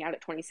partying out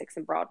at 26th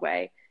and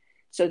Broadway.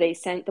 So they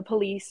sent the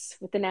police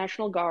with the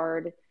National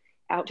Guard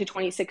out to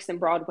 26th and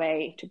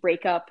Broadway to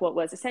break up what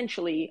was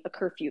essentially a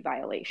curfew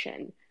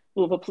violation.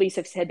 Louisville police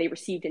have said they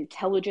received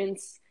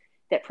intelligence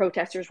that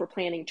protesters were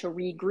planning to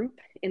regroup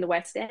in the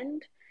West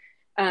End.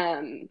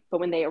 But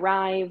when they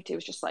arrived, it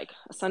was just a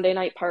Sunday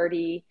night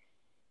party.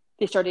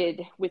 They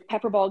started with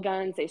pepper ball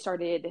guns. They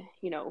started,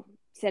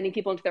 sending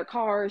people into their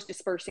cars,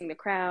 dispersing the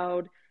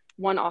crowd.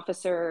 One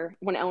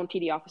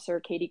LMPD officer,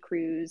 Katie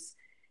Cruz,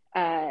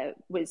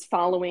 was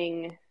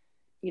following,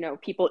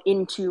 people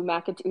into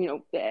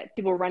McAtee,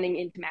 people running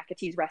into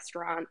McAtee's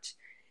restaurant.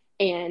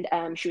 And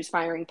she was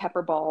firing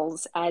pepper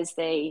balls as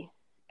they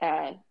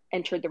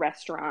entered the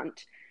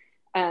restaurant.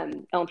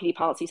 LMPD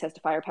policy says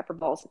to fire pepper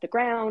balls at the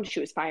ground. She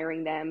was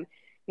firing them.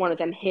 One of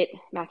them hit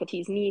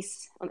McAtee's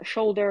niece on the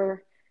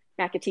shoulder.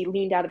 McAtee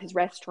leaned out of his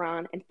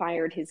restaurant and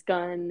fired his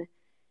gun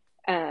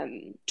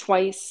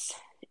twice,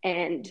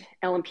 and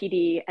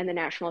LMPD and the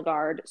National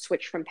Guard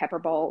switched from pepper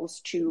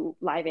balls to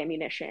live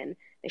ammunition.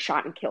 They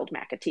shot and killed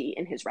McAtee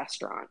in his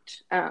restaurant.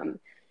 It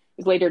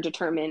was later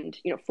determined,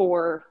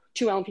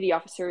 two LMPD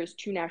officers,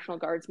 2 National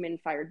Guardsmen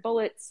fired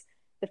bullets.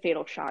 The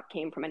fatal shot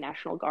came from a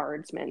National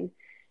Guardsman.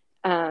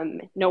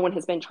 No one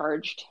has been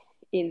charged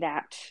in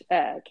that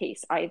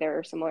case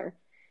either, similar.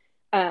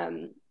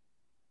 And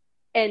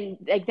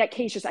that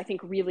case just, I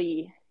think,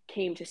 really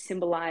came to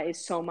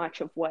symbolize so much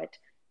of what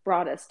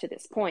brought us to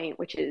this point,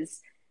 which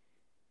is,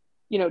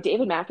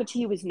 David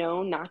McAtee was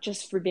known not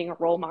just for being a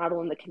role model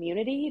in the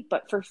community,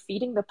 but for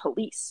feeding the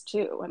police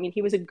too. I mean,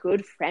 he was a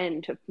good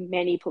friend to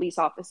many police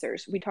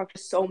officers. We talked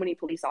to so many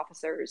police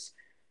officers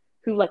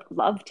who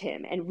loved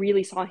him and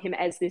really saw him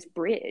as this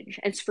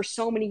bridge. And for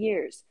so many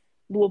years,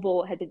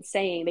 Louisville had been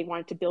saying they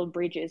wanted to build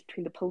bridges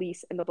between the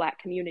police and the Black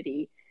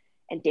community.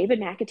 And David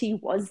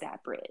McAtee was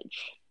that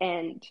bridge.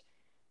 And,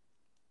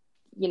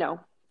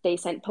 they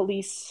sent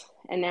police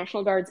and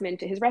National Guardsmen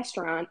to his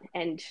restaurant,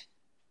 and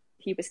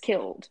he was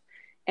killed.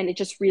 And it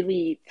just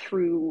really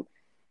it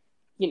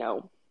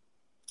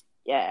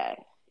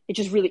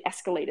just really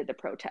escalated the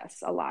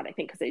protests a lot, I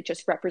think, because it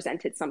just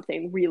represented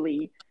something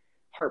really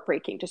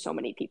heartbreaking to so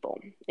many people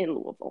in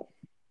Louisville.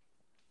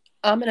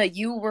 Amina,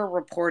 you were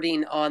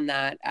reporting on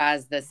that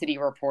as the city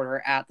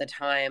reporter at the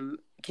time.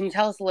 Can you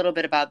tell us a little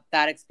bit about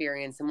that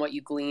experience and what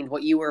you gleaned,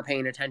 what you were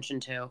paying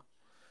attention to?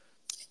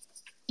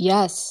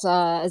 Yes,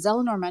 as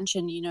Eleanor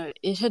mentioned,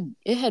 it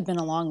had been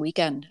a long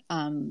weekend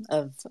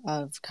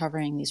of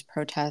covering these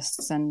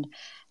protests, and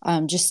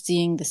just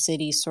seeing the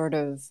city sort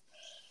of,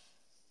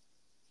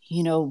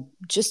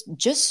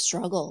 just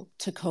struggle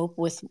to cope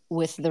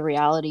with the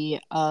reality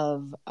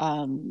of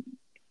the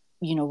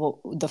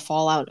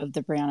fallout of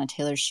the Breonna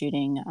Taylor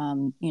shooting.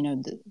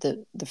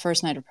 The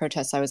first night of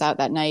protests, I was out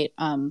that night.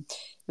 It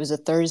was a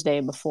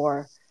Thursday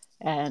before.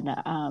 And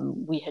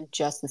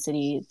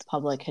the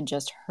public had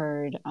just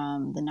heard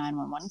the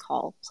 911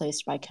 call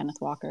placed by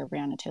Kenneth Walker,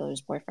 Breonna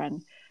Taylor's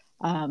boyfriend.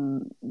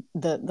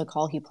 The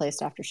call he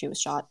placed after she was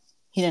shot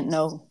he didn't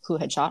know who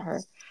had shot her.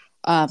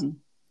 And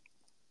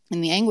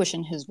the anguish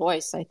in his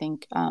voice, I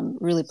think,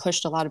 really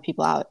pushed a lot of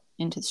people out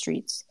into the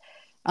streets.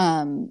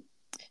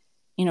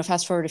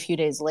 Fast forward a few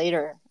days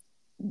later,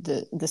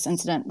 this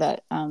incident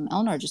that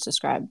Eleanor just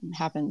described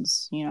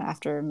happens,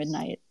 after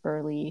midnight,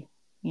 early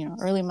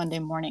Monday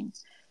morning.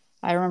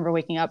 I remember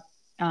waking up,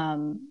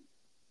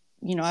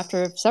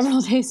 after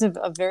several days of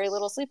very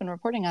little sleep and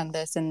reporting on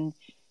this and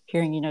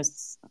hearing,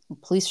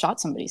 police shot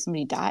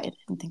somebody died,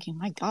 and thinking,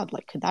 my God,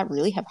 like, could that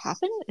really have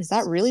happened? Is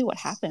that really what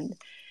happened?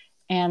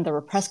 And there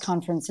were press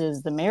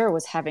conferences. The mayor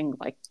was having,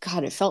 like,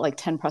 God, it felt like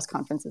 10 press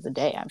conferences a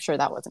day. I'm sure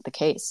that wasn't the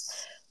case.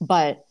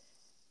 But,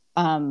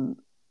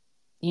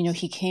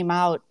 he came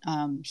out,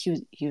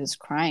 he was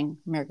crying.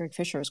 Mayor Greg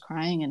Fisher was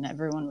crying, and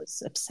everyone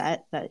was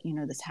upset that,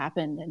 this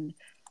happened.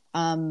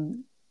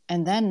 And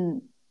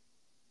then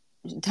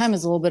time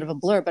is a little bit of a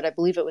blur, but I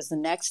believe it was the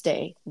next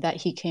day that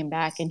he came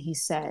back and he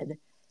said,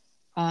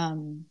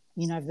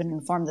 I've been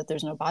informed that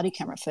there's no body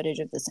camera footage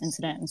of this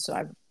incident. And so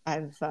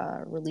I've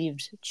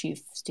relieved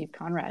Chief Steve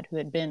Conrad, who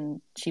had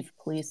been chief of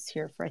police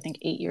here for, I think,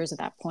 8 years at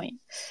that point.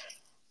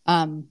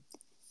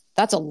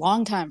 That's a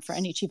long time for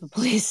any chief of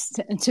police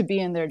to be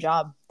in their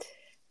job.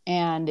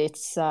 And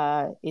it's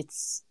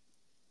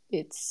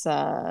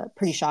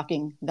pretty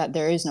shocking that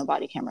there is no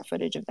body camera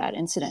footage of that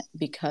incident,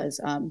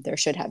 because there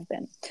should have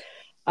been.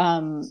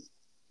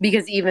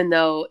 Because even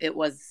though it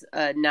was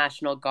a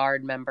National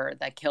Guard member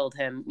that killed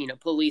him,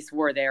 police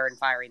were there and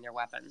firing their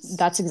weapons.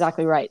 That's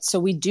exactly right. So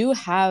we do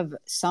have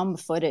some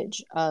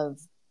footage of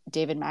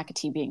David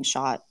McAtee being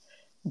shot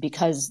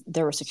because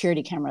there were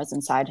security cameras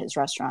inside his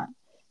restaurant.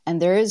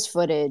 And there is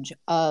footage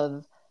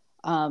of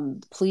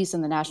police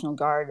and the National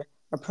Guard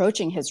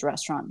approaching his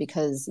restaurant,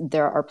 because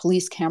there are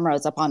police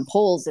cameras up on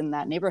poles in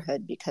that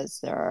neighborhood, because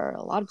there are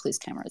a lot of police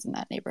cameras in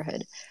that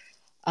neighborhood.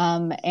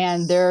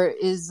 And there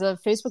is a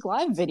Facebook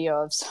Live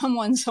video of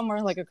someone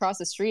somewhere, like, across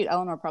the street.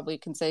 Eleanor probably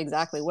can say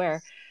exactly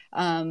where,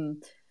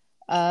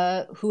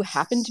 who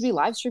happened to be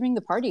live streaming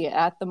the party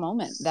at the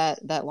moment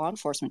that law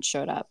enforcement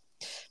showed up.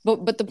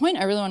 But the point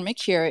I really want to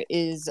make here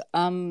is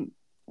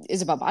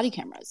about body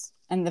cameras,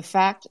 and the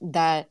fact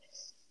that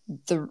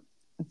the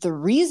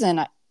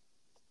reason,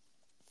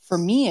 for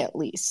me at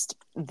least,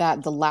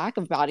 that the lack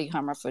of body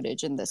camera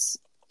footage in this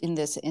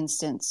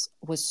instance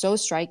was so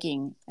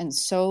striking and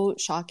so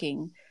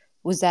shocking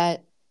was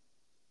that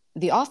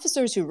the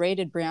officers who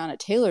raided Breonna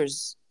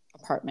Taylor's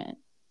apartment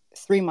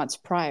 3 months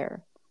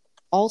prior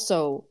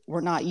also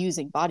were not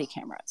using body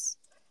cameras.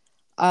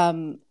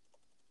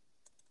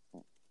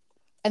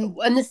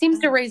 And this seems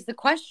to raise the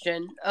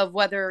question of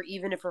whether,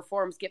 even if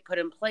reforms get put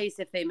in place,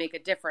 if they make a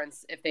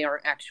difference, if they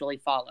aren't actually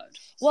followed.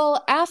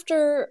 Well,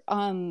 after,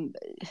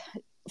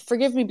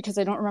 forgive me because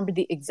I don't remember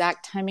the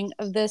exact timing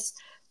of this,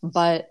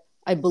 but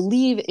I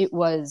believe it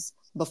was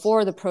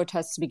before the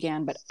protests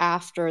began, but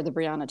after the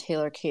Breonna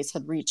Taylor case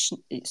had reached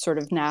sort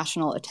of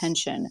national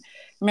attention.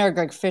 Mayor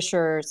Greg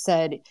Fisher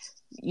said,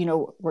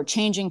 we're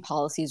changing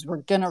policies. We're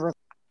going to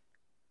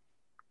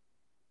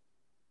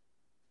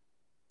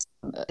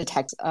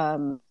detect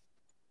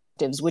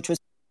which was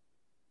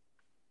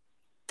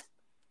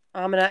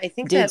Amina, I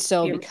think did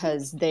so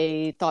because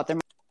they thought there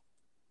might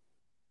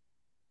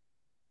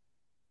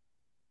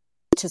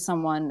to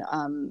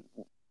someone.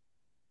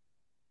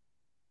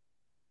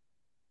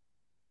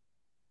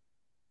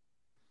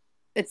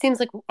 It seems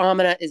like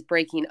Amina is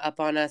breaking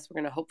up on us.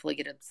 We're going to hopefully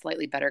get a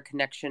slightly better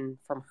connection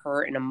from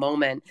her in a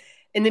moment.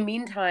 In the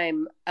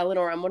meantime,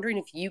 Eleanor, I'm wondering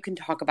if you can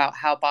talk about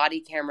how body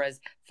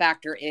cameras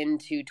factor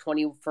into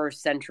 21st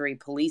century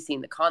policing,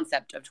 the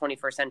concept of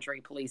 21st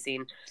century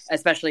policing,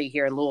 especially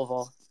here in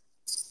Louisville.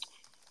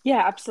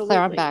 Yeah, absolutely.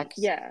 Claire, I'm back.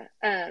 Yeah.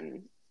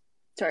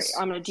 Sorry,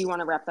 Amina, do you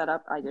want to wrap that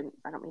up? I don't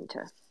mean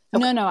to.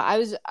 Okay. No. I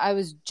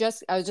was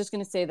just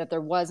going to say that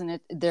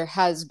there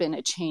has been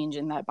a change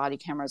in that body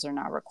cameras are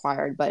not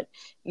required, but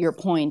your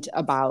point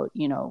about,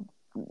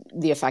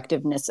 the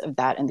effectiveness of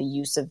that and the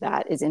use of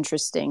that is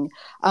interesting.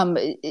 And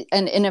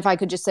if I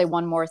could just say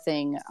one more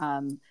thing,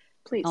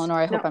 please, Eleanor,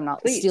 I hope I'm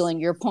not stealing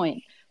your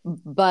point,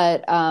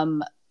 but,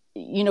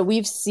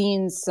 we've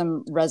seen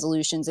some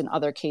resolutions in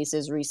other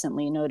cases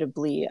recently,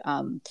 notably,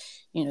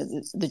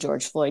 the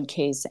George Floyd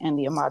case and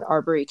the Ahmaud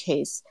Arbery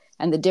case.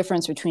 And the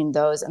difference between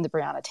those and the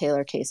Breonna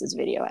Taylor case is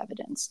video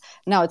evidence.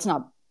 Now, it's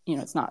not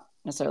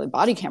necessarily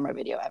body camera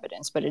video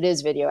evidence, but it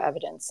is video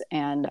evidence.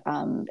 And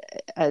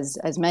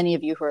as many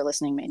of you who are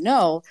listening may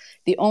know,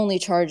 the only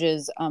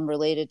charges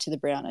related to the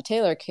Breonna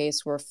Taylor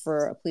case were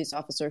for a police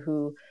officer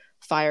who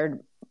fired,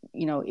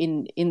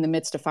 in the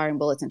midst of firing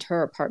bullets into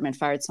her apartment,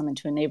 fired some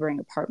into a neighboring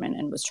apartment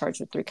and was charged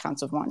with 3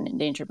 counts of wanton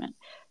endangerment.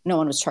 No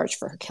one was charged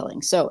for her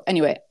killing. So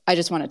anyway, I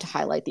just wanted to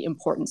highlight the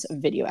importance of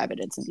video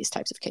evidence in these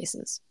types of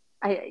cases.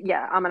 I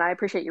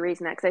appreciate you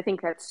raising that, because I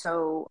think that's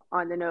so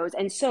on the nose.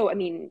 And so,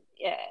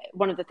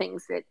 one of the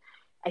things that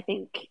I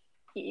think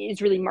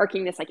is really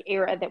marking this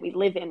era that we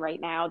live in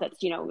right now, that's,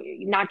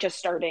 not just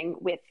starting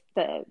with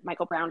the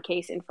Michael Brown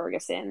case in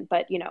Ferguson,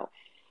 but,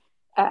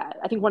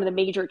 I think one of the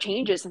major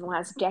changes in the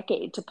last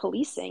decade to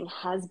policing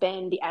has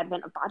been the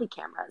advent of body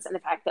cameras and the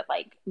fact that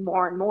like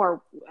more and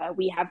more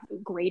we have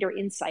greater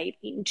insight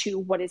into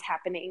what is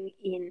happening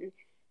in,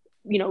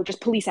 you know,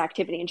 just police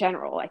activity in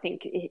general. I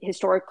think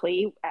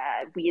historically,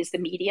 we as the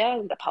media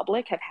and the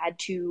public have had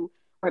to,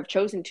 or have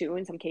chosen to,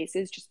 in some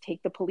cases, just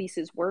take the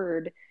police's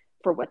word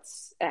for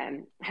what's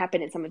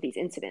happened in some of these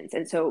incidents.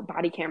 And so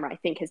body camera, I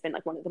think, has been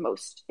like one of the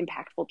most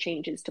impactful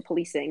changes to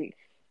policing.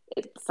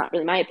 It's not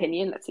really my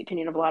opinion. That's the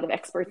opinion of a lot of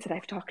experts that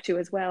I've talked to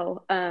as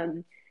well.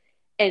 And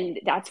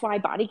that's why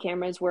body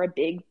cameras were a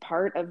big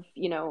part of,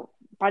 you know,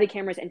 body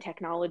cameras and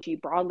technology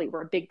broadly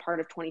were a big part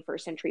of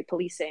 21st century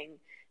policing.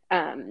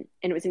 And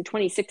it was in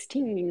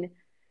 2016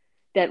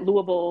 that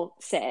Louisville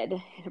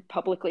said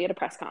publicly at a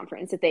press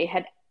conference that they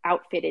had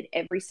outfitted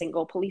every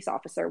single police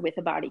officer with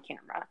a body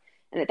camera.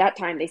 And at that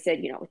time they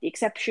said, you know, with the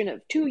exception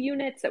of 2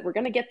 units that we're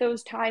going to get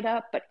those tied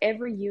up, but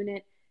every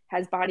unit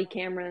has body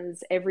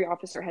cameras. Every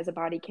officer has a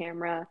body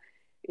camera.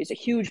 There's a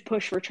huge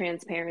push for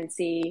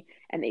transparency.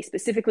 And they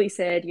specifically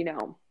said, you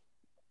know,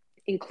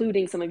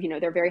 including some of, you know,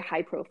 their very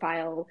high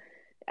profile,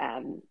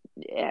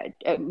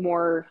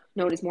 more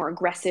known as more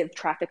aggressive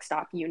traffic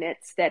stop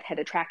units that had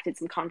attracted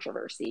some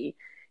controversy.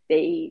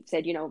 They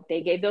said, you know,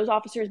 they gave those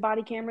officers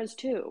body cameras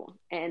too.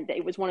 And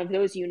it was one of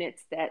those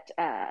units that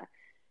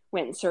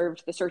went and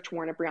served the search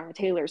warrant at Breonna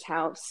Taylor's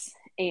house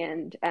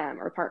and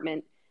or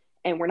apartment,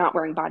 and we're not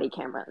wearing body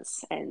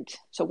cameras. And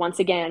so once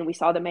again, we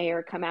saw the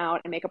mayor come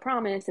out and make a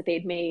promise that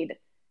they'd made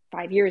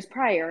 5 years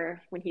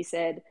prior when he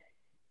said,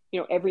 you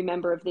know, every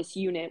member of this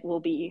unit will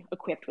be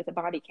equipped with a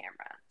body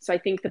camera. So I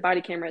think the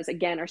body cameras,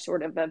 again, are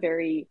sort of a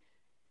very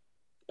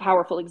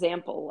powerful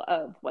example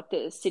of what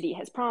the city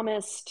has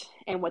promised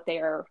and what they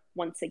are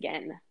once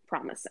again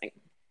promising.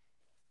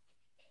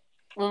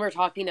 When we're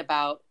talking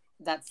about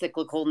that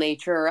cyclical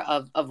nature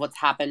of what's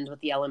happened with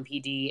the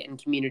LMPD and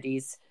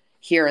communities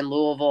here in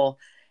Louisville,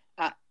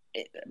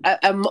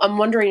 I'm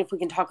wondering if we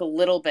can talk a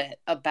little bit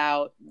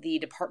about the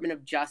Department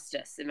of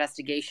Justice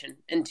investigation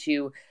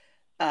into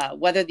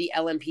whether the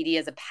LMPD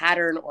has a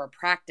pattern or a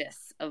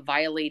practice of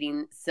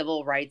violating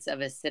civil rights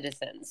of its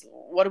citizens.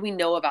 What do we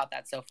know about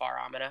that so far,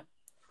 Amina?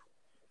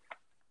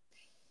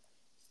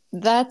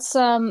 That's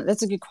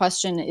a good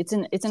question. It's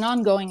an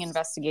ongoing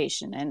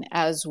investigation, and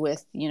as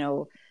with, you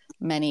know,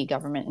 many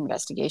government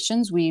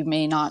investigations, we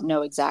may not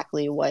know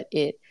exactly what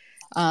it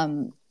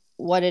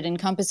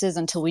encompasses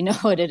until we know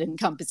what it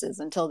encompasses,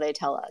 until they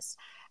tell us.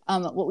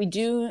 What we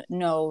do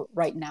know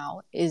right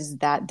now is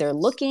that the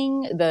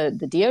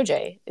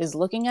DOJ is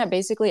looking at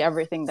basically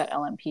everything that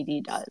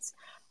LMPD does.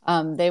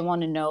 They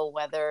want to know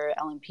whether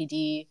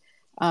LMPD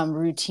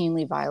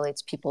routinely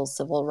violates people's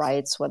civil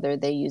rights, whether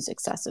they use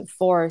excessive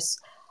force,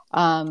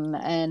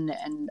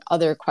 and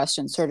other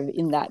questions sort of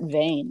in that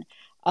vein.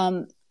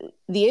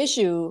 The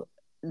issue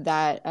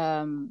that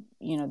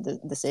you know,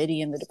 the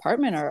city and the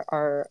department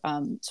are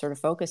sort of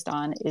focused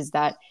on is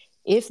that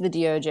if the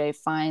DOJ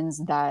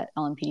finds that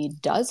LMPD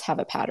does have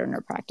a pattern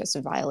or practice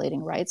of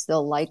violating rights,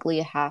 they'll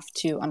likely have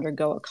to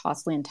undergo a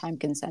costly and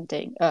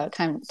time-consuming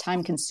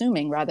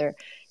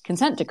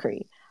consent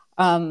decree.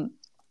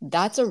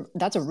 That's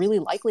a really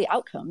likely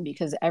outcome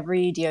because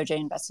every DOJ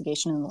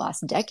investigation in the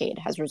last decade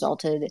has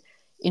resulted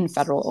in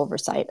federal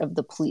oversight of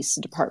the police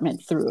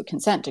department through a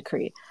consent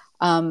decree.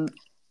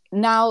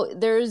 Now,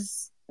 there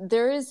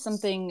is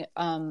something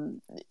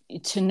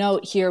to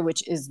note here,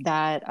 which is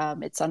that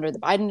it's under the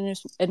Biden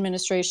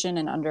administration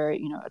and under,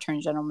 you know, Attorney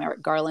General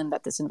Merrick Garland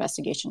that this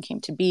investigation came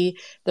to be.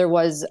 There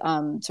was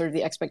sort of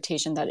the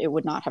expectation that it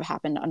would not have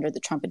happened under the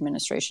Trump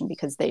administration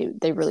because they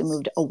really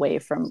moved away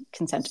from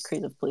consent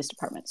decrees of police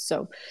departments.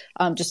 So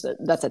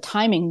that's a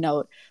timing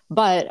note.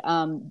 But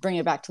bring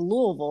it back to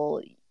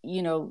Louisville,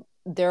 you know,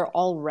 they're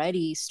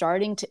already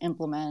starting to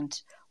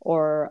implement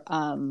or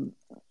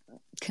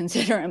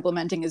consider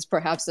implementing is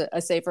perhaps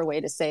a safer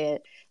way to say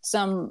it,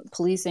 some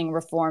policing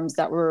reforms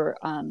that were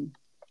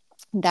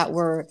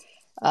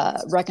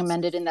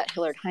recommended in that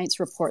Hillard Heinz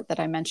report that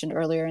I mentioned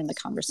earlier in the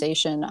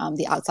conversation,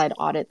 the outside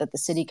audit that the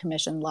city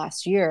commissioned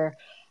last year.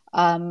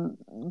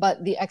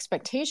 But the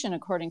expectation,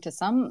 according to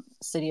some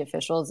city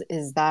officials,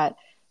 is that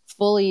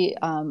fully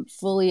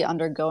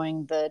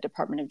undergoing the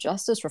Department of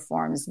Justice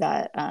reforms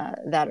that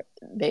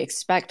they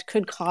expect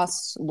could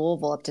cost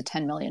Louisville up to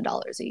 $10 million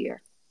a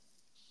year.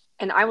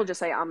 And I will just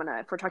say,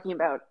 Amina, if we're talking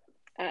about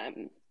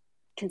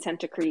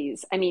consent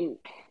decrees, I mean,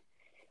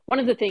 one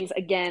of the things,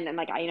 again, and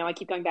like, I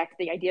keep going back to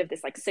the idea of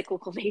this like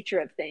cyclical nature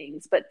of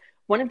things, but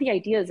one of the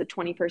ideas of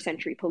 21st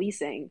century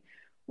policing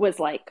was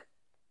like,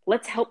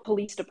 let's help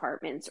police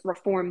departments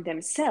reform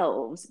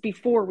themselves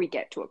before we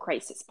get to a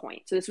crisis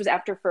point. So this was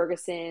after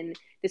Ferguson.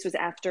 This was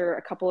after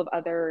a couple of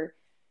other,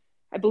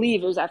 I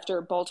believe it was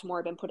after Baltimore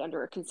had been put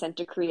under a consent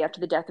decree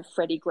after the death of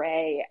Freddie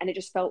Gray. And it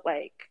just felt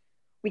like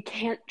we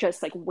can't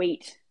just like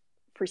wait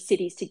for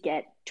cities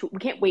we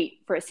can't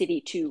wait for a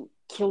city to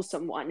kill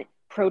someone,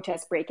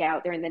 protests break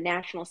out, they're in the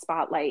national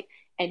spotlight,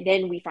 and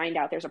then we find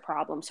out there's a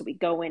problem, so we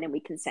go in and we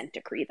consent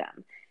decree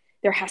them.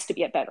 There has to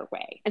be a better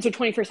way. And so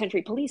 21st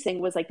century policing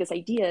was like this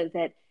idea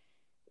that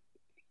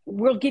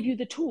we'll give you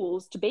the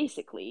tools to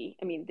basically,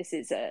 I mean, this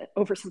is a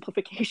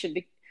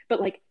oversimplification,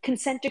 but like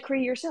consent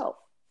decree yourself,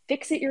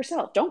 fix it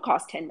yourself. Don't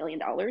cost $10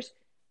 million.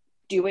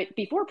 Do it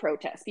before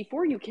protest,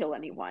 before you kill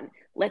anyone.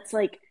 Let's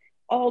like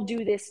all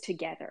do this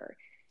together.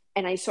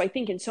 And I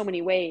think in so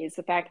many ways,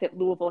 the fact that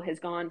Louisville has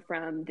gone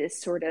from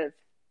this sort of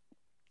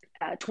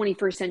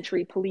 21st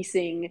century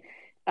policing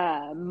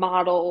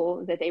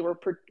model that they were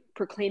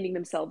proclaiming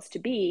themselves to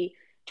be,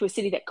 to a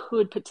city that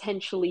could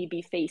potentially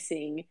be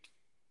facing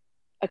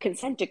a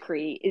consent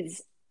decree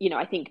is,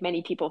 I think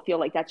many people feel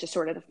like that's just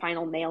sort of the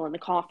final nail in the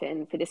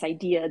coffin for this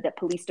idea that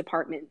police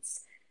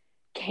departments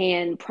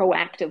can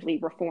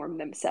proactively reform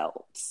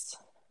themselves.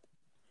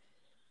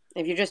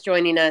 If you're just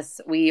joining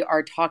us, we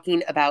are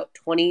talking about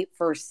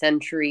 21st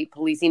century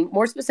policing.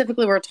 More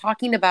specifically, we're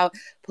talking about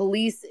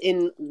police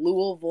in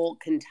Louisville,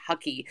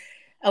 Kentucky.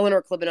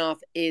 Eleanor Klibanoff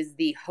is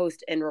the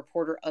host and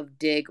reporter of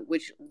DIG,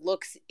 which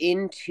looks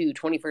into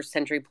 21st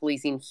century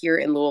policing here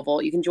in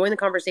Louisville. You can join the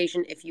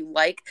conversation if you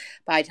like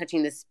by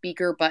touching the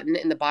speaker button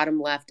in the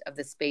bottom left of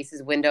the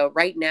Spaces window.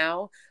 Right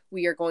now,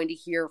 we are going to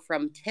hear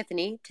from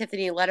Tiffany.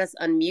 Tiffany, let us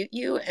unmute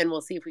you, and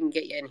we'll see if we can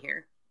get you in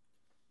here.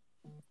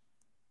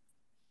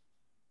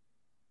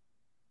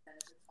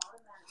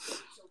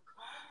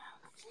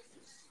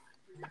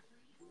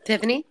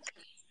 Tiffany?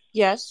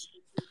 Yes.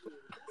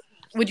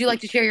 Would you like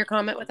to share your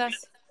comment with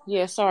us?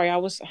 Yeah, sorry. I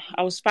was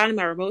finding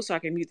my remote so I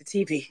can mute the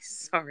TV.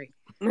 Sorry.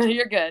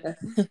 You're good.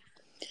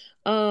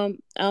 I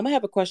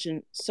have a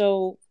question.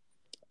 So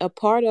a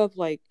part of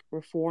like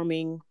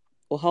reforming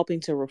or helping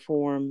to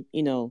reform,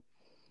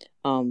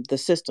 the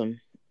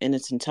system in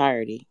its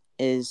entirety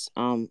is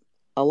a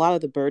lot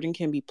of the burden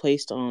can be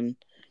placed on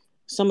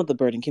some of the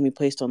burden can be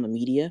placed on the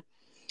media.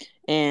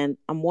 And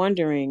I'm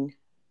wondering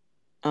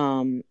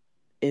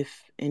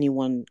if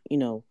anyone,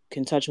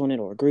 can touch on it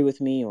or agree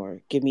with me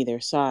or give me their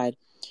side.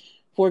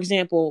 For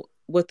example,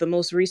 with the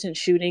most recent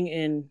shooting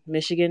in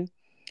Michigan,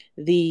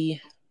 the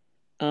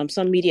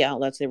some media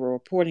outlets, they were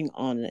reporting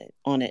on it,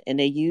 and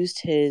they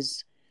used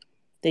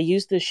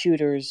the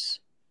shooter's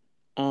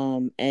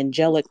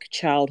angelic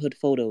childhood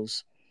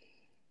photos,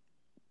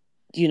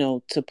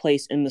 to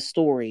place in the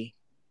story.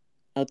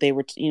 They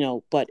were,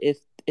 but if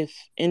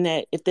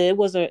it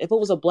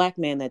was a black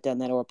man that done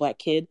that or a black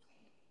kid,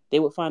 they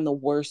would find the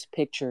worst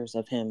pictures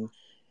of him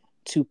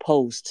to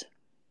post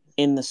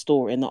in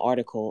the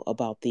article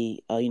about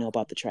the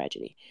about the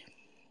tragedy.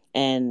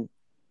 And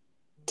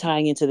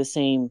tying into the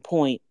same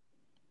point,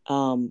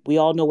 we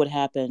all know what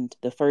happened,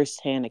 the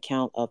first-hand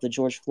account of the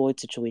George Floyd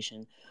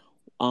situation,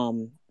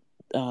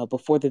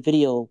 before the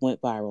video went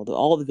viral.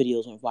 All the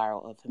videos went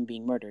viral of him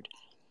being murdered.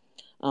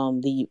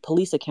 The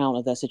police account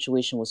of that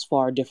situation was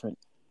far different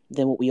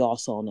than what we all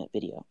saw in that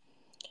video.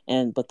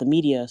 But the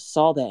media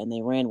saw that and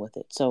they ran with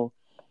it. So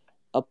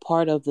a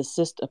part of the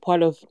system,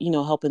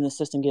 helping the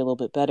system get a little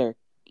bit better,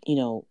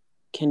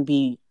 can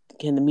the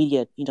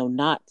media,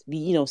 not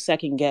be,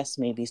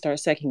 start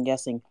second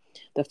guessing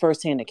the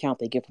firsthand account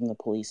they get from the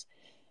police.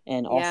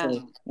 And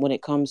also when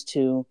it comes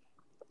to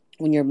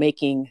when you're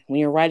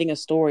writing a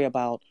story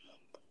about,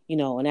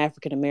 an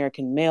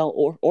African-American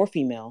male or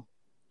female,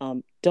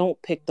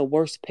 don't pick the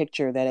worst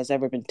picture that has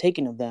ever been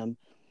taken of them.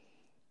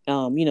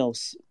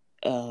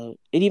 It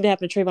even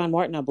happened to Trayvon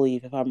Martin, I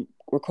believe, if I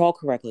recall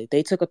correctly.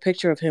 They took a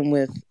picture of him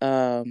with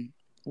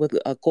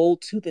a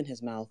gold tooth in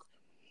his mouth,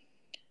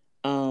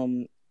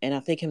 and I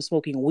think him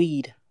smoking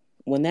weed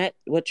when that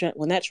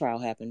trial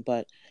happened.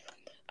 But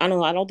I don't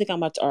know. I don't think I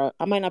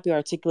might not be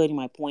articulating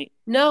my point.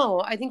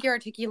 No, I think you're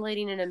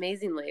articulating it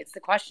amazingly. It's the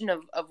question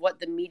of what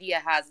the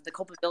media has, the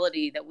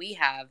culpability that we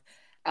have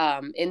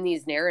in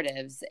these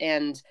narratives.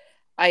 And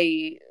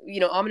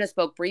Amina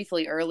spoke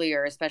briefly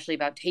earlier, especially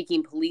about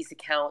taking police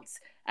accounts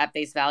at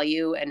face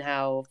value and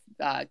how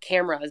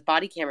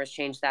body cameras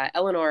changed that.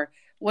 Eleanor,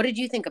 what did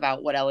you think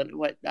about what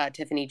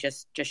Tiffany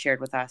just shared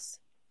with us?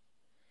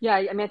 Yeah,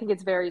 I mean, I think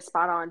it's very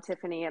spot on,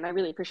 Tiffany, and I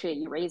really appreciate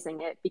you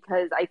raising it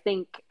because I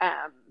think,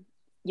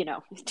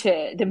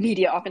 the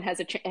media often has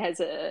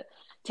a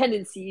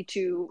tendency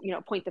to,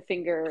 point the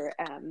finger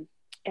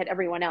at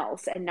everyone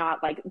else and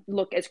not like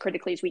look as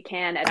critically as we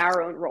can at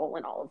our own role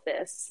in all of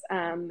this.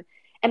 And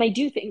I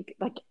do think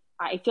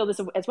I feel this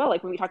as well.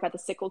 Like when we talk about the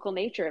cyclical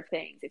nature of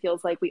things, it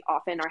feels like we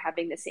often are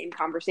having the same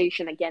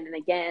conversation again and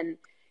again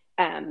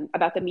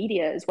about the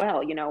media as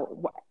well.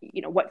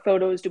 What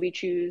photos do we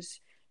choose?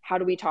 How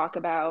do we talk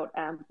about,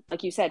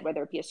 like you said,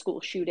 whether it be a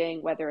school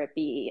shooting, whether it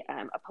be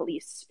a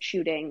police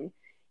shooting?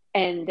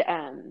 And,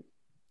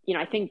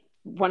 I think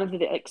one of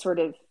the sort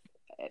of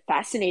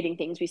fascinating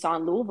things we saw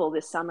in Louisville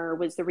this summer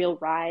was the real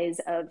rise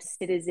of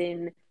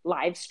citizen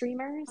live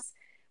streamers,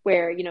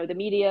 where, the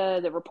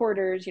media, the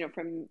reporters,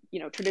 from,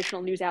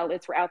 traditional news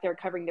outlets were out there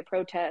covering the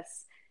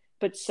protests,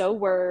 but so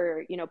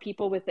were,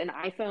 people with an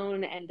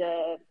iPhone and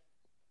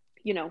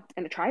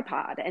a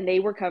tripod, and they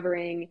were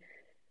covering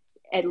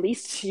at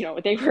least,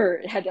 they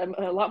had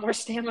a lot more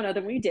stamina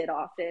than we did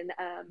often.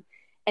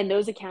 And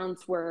those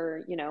accounts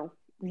were,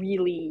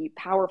 really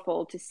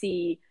powerful to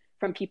see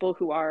from people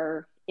who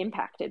are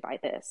impacted by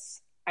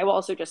this. I will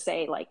also just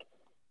say,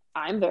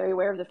 I'm very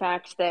aware of the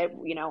fact that,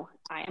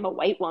 I am a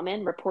white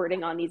woman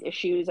reporting on these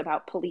issues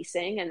about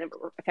policing and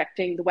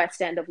affecting the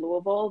West End of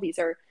Louisville. These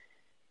are,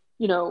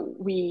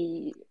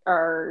 we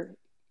are,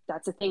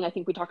 that's a thing I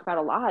think we talk about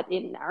a lot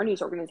in our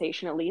news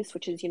organization, at least,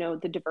 which is,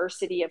 the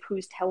diversity of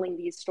who's telling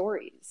these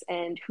stories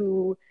and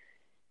who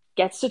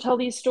gets to tell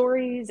these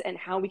stories and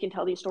how we can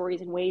tell these stories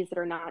in ways that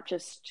are not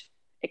just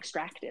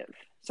extractive.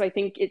 So I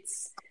think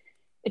it's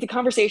a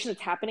conversation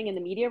that's happening in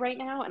the media right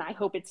now, and I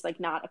hope it's like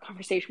not a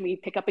conversation we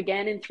pick up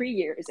again in 3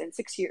 years and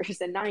 6 years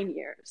and 9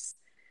 years.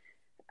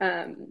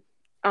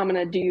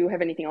 Amina, do you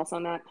have anything else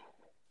on that?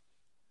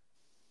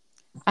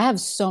 I have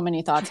so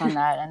many thoughts on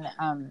that, and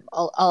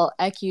I'll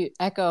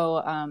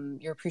echo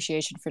your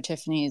appreciation for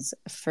Tiffany's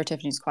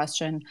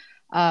question.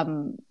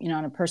 On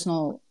a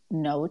personal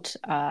note,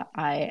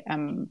 I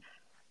am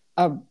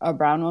a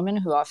brown woman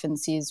who often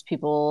sees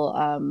people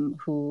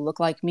who look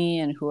like me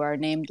and who are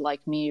named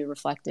like me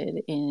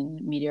reflected in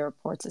media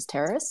reports as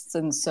terrorists,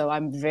 and so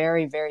I'm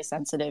very, very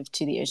sensitive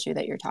to the issue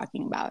that you're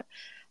talking about,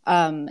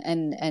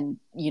 and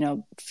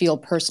feel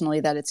personally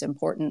that it's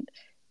important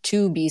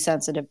to be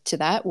sensitive to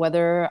that,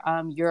 whether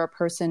you're a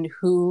person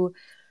who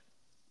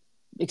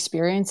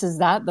experiences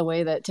that the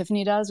way that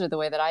Tiffany does or the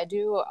way that I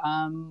do,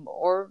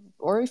 or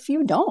if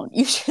you don't,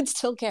 you should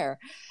still care.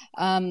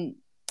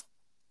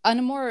 On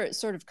a more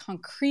sort of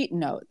concrete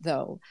note,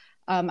 though,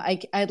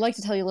 I'd like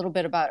to tell you a little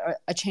bit about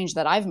a change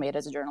that I've made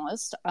as a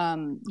journalist,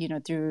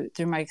 through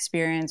my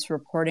experience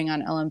reporting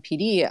on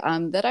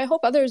LMPD, that I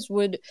hope others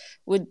would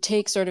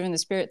take sort of in the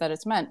spirit that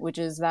it's meant, which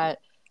is that,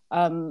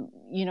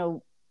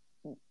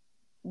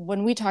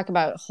 when we talk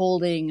about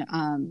holding,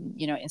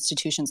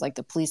 institutions like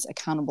the police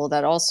accountable,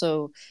 that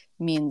also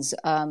means,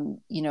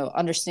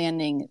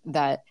 understanding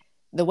that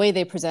the way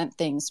they present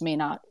things may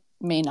not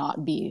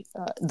be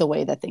the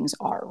way that things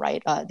are,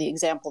 right? The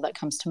example that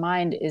comes to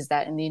mind is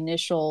that in the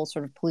initial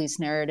sort of police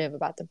narrative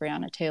about the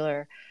Breonna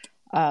Taylor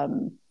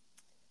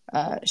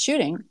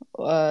shooting,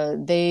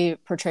 they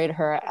portrayed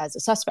her as a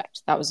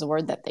suspect. That was the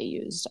word that they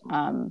used.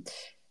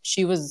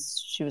 She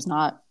was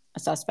not a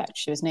suspect.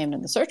 She was named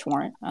in the search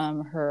warrant.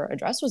 Her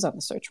address was on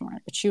the search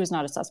warrant, but she was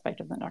not a suspect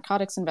of the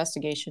narcotics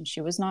investigation. She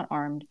was not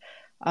armed,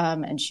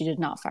 and she did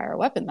not fire a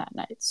weapon that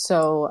night.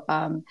 So,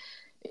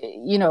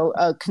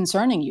 a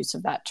concerning use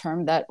of that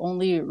term that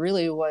only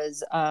really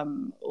was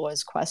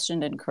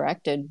questioned and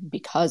corrected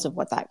because of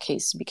what that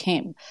case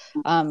became.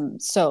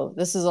 So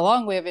this is a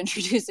long way of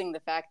introducing the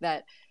fact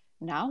that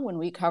now when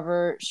we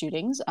cover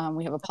shootings,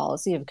 we have a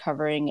policy of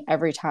covering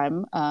every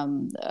time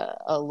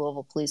a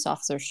Louisville police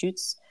officer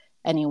shoots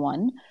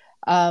anyone,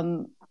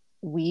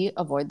 we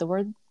avoid the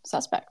word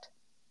suspect.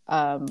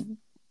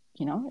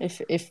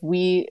 If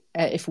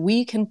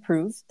we can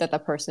prove that the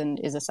person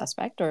is a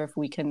suspect, or if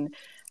we can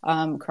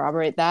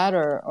corroborate that,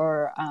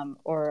 or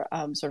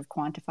sort of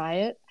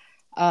quantify it,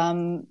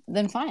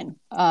 then fine.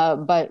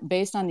 But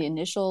based on the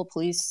initial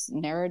police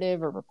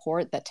narrative or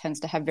report that tends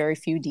to have very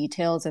few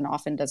details and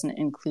often doesn't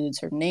include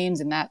certain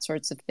names and that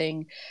sorts of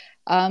thing,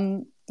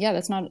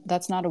 that's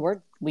not a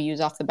word we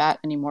use off the bat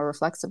anymore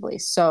reflexively.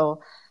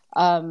 So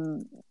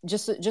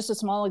just a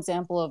small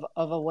example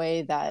of a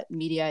way that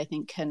media, I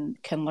think, can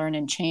learn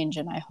and change,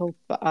 and I hope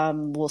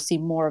we'll see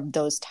more of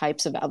those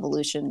types of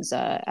evolutions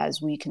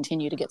as we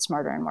continue to get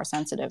smarter and more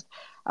sensitive.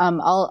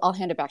 I'll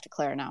hand it back to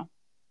Claire now.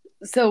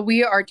 So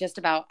we are just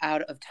about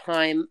out of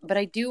time, but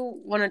I do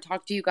want to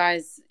talk to you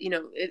guys.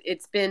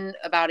 It's been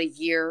about a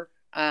year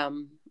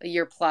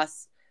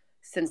plus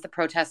since the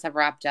protests have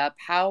wrapped up.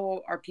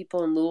 How are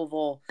people in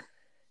Louisville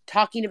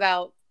talking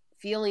about,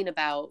 feeling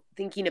about,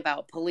 thinking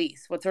about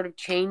police? What sort of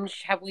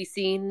change have we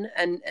seen?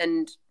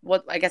 And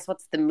what's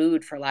the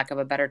mood, for lack of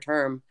a better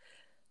term?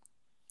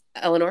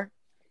 Eleanor?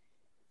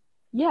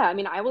 Yeah, I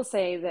mean, I will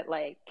say that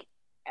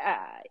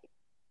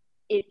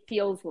it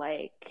feels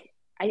like,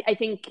 I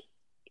think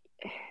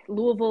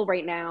Louisville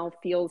right now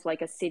feels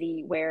like a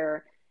city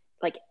where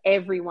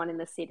everyone in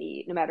the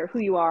city, no matter who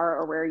you are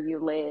or where you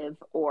live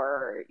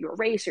or your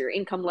race or your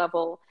income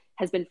level,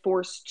 has been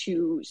forced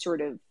to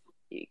sort of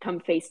come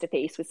face to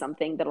face with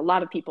something that a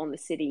lot of people in the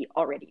city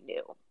already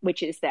knew,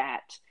 which is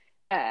that,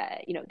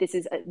 this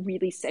is a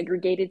really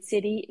segregated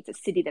city. It's a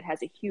city that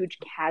has a huge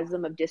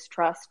chasm of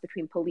distrust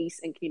between police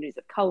and communities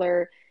of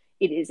color.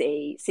 It is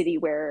a city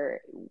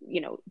where,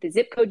 the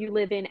zip code you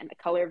live in and the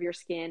color of your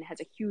skin has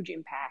a huge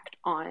impact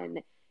on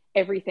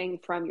everything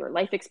from your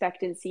life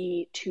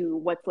expectancy to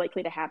what's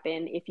likely to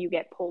happen if you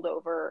get pulled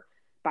over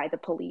by the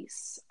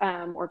police,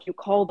 or if you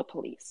call the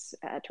police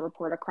to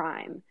report a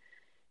crime.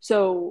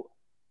 So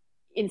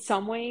in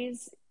some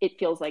ways, it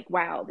feels like,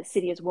 wow, the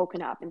city has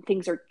woken up and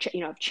things are,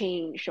 have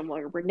changed, and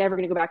we're never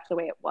going to go back to the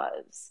way it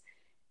was.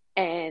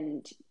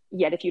 And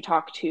yet, if you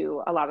talk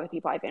to a lot of the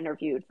people I've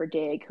interviewed for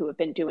DIG who have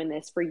been doing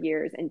this for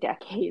years and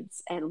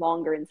decades and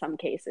longer in some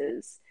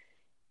cases,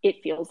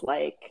 it feels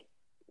like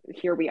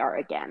here we are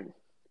again.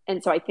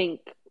 And so I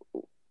think,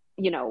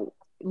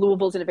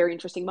 Louisville's in a very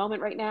interesting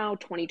moment right now.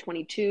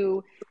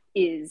 2022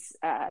 is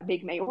a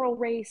big mayoral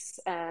race.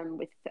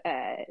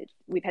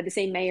 We've had the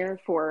same mayor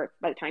for,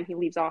 by the time he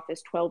leaves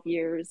office, 12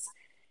 years.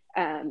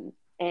 And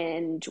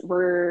and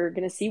we're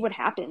going to see what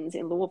happens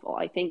in Louisville.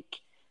 I think,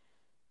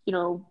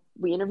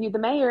 we interviewed the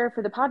mayor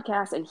for the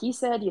podcast, and he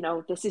said,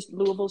 this is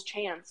Louisville's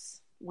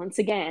chance once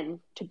again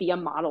to be a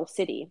model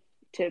city,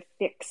 to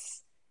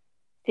fix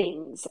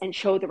things and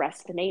show the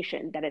rest of the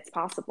nation that it's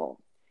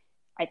possible.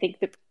 I think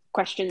the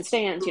question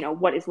stands,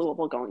 what is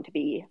Louisville going to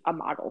be a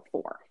model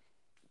for?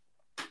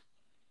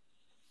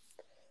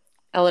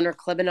 Eleanor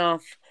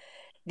Klibanoff,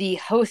 the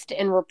host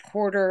and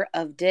reporter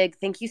of DIG,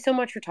 thank you so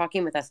much for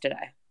talking with us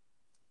today.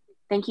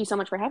 Thank you so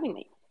much for having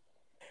me.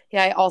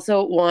 Yeah, I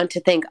also want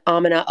to thank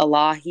Amina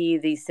Elahi,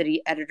 the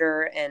city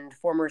editor and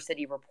former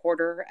city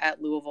reporter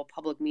at Louisville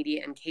Public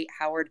Media, and Kate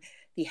Howard,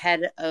 the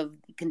head of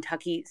the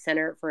Kentucky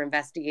Center for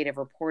Investigative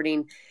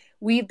Reporting.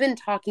 We've been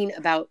talking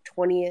about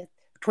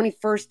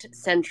 21st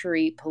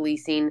century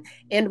policing,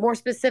 and more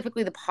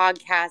specifically, the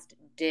podcast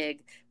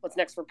DIG, What's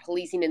Next for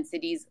Policing in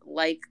Cities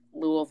Like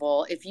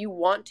Louisville. If you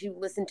want to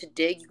listen to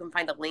DIG, you can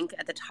find a link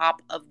at the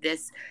top of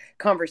this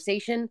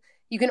conversation.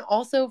 You can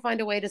also find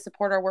a way to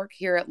support our work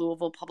here at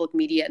Louisville Public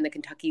Media and the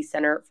Kentucky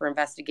Center for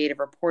Investigative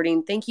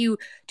Reporting. Thank you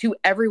to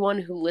everyone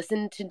who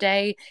listened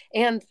today,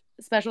 and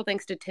special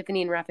thanks to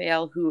Tiffany and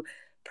Raphael who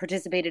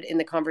participated in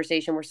the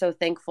conversation. We're so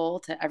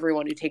thankful to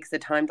everyone who takes the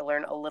time to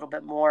learn a little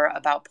bit more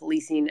about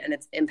policing and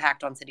its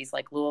impact on cities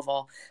like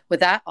Louisville. With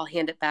that, I'll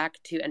hand it back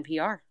to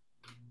NPR.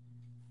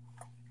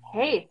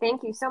 Hey,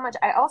 thank you so much.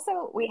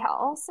 We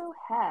also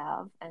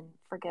have, and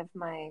forgive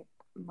my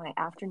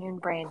afternoon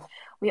brain,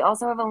 we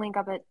also have a link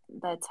up at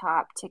the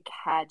top to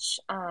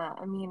catch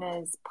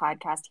Amina's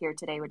podcast here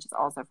today, which is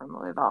also from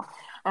Louisville.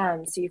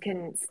 So you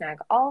can snag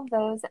all of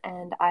those,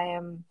 and I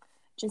am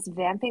just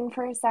vamping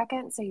for a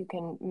second so you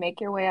can make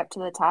your way up to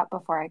the top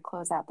before I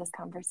close out this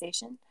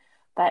conversation.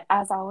 But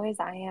as always,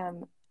 I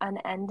am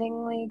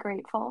unendingly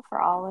grateful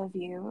for all of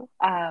you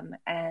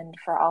and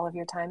for all of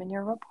your time and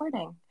your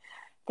reporting.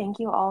 Thank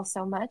you all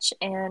so much.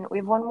 And we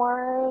have one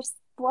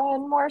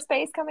more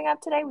space coming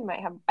up today. We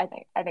might have, I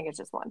think it's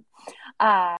just one.